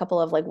has been a couple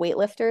of like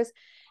weightlifters,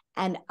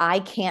 and I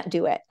can't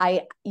do it.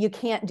 You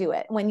can't do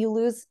it. When you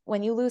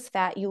lose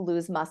fat, you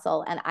lose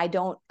muscle. And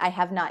I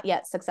have not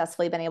yet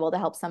successfully been able to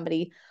help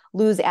somebody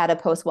lose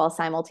adipose while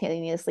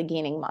simultaneously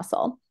gaining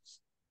muscle.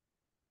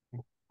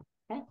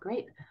 Okay,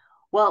 great.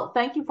 Well,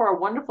 thank you for a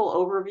wonderful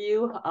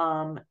overview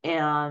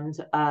and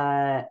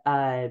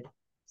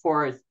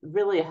for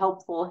really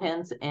helpful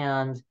hints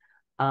and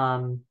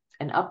an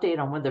update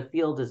on where the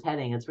field is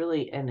heading. It's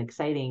really an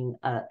exciting,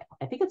 I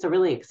think it's a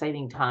really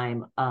exciting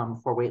time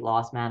for weight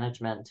loss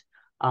management.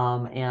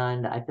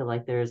 And I feel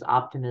like there's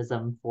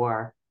optimism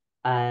for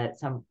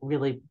some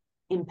really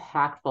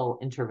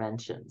impactful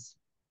interventions.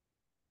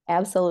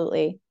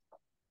 Absolutely.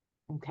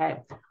 Okay.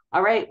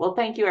 All right. Well,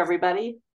 thank you, everybody.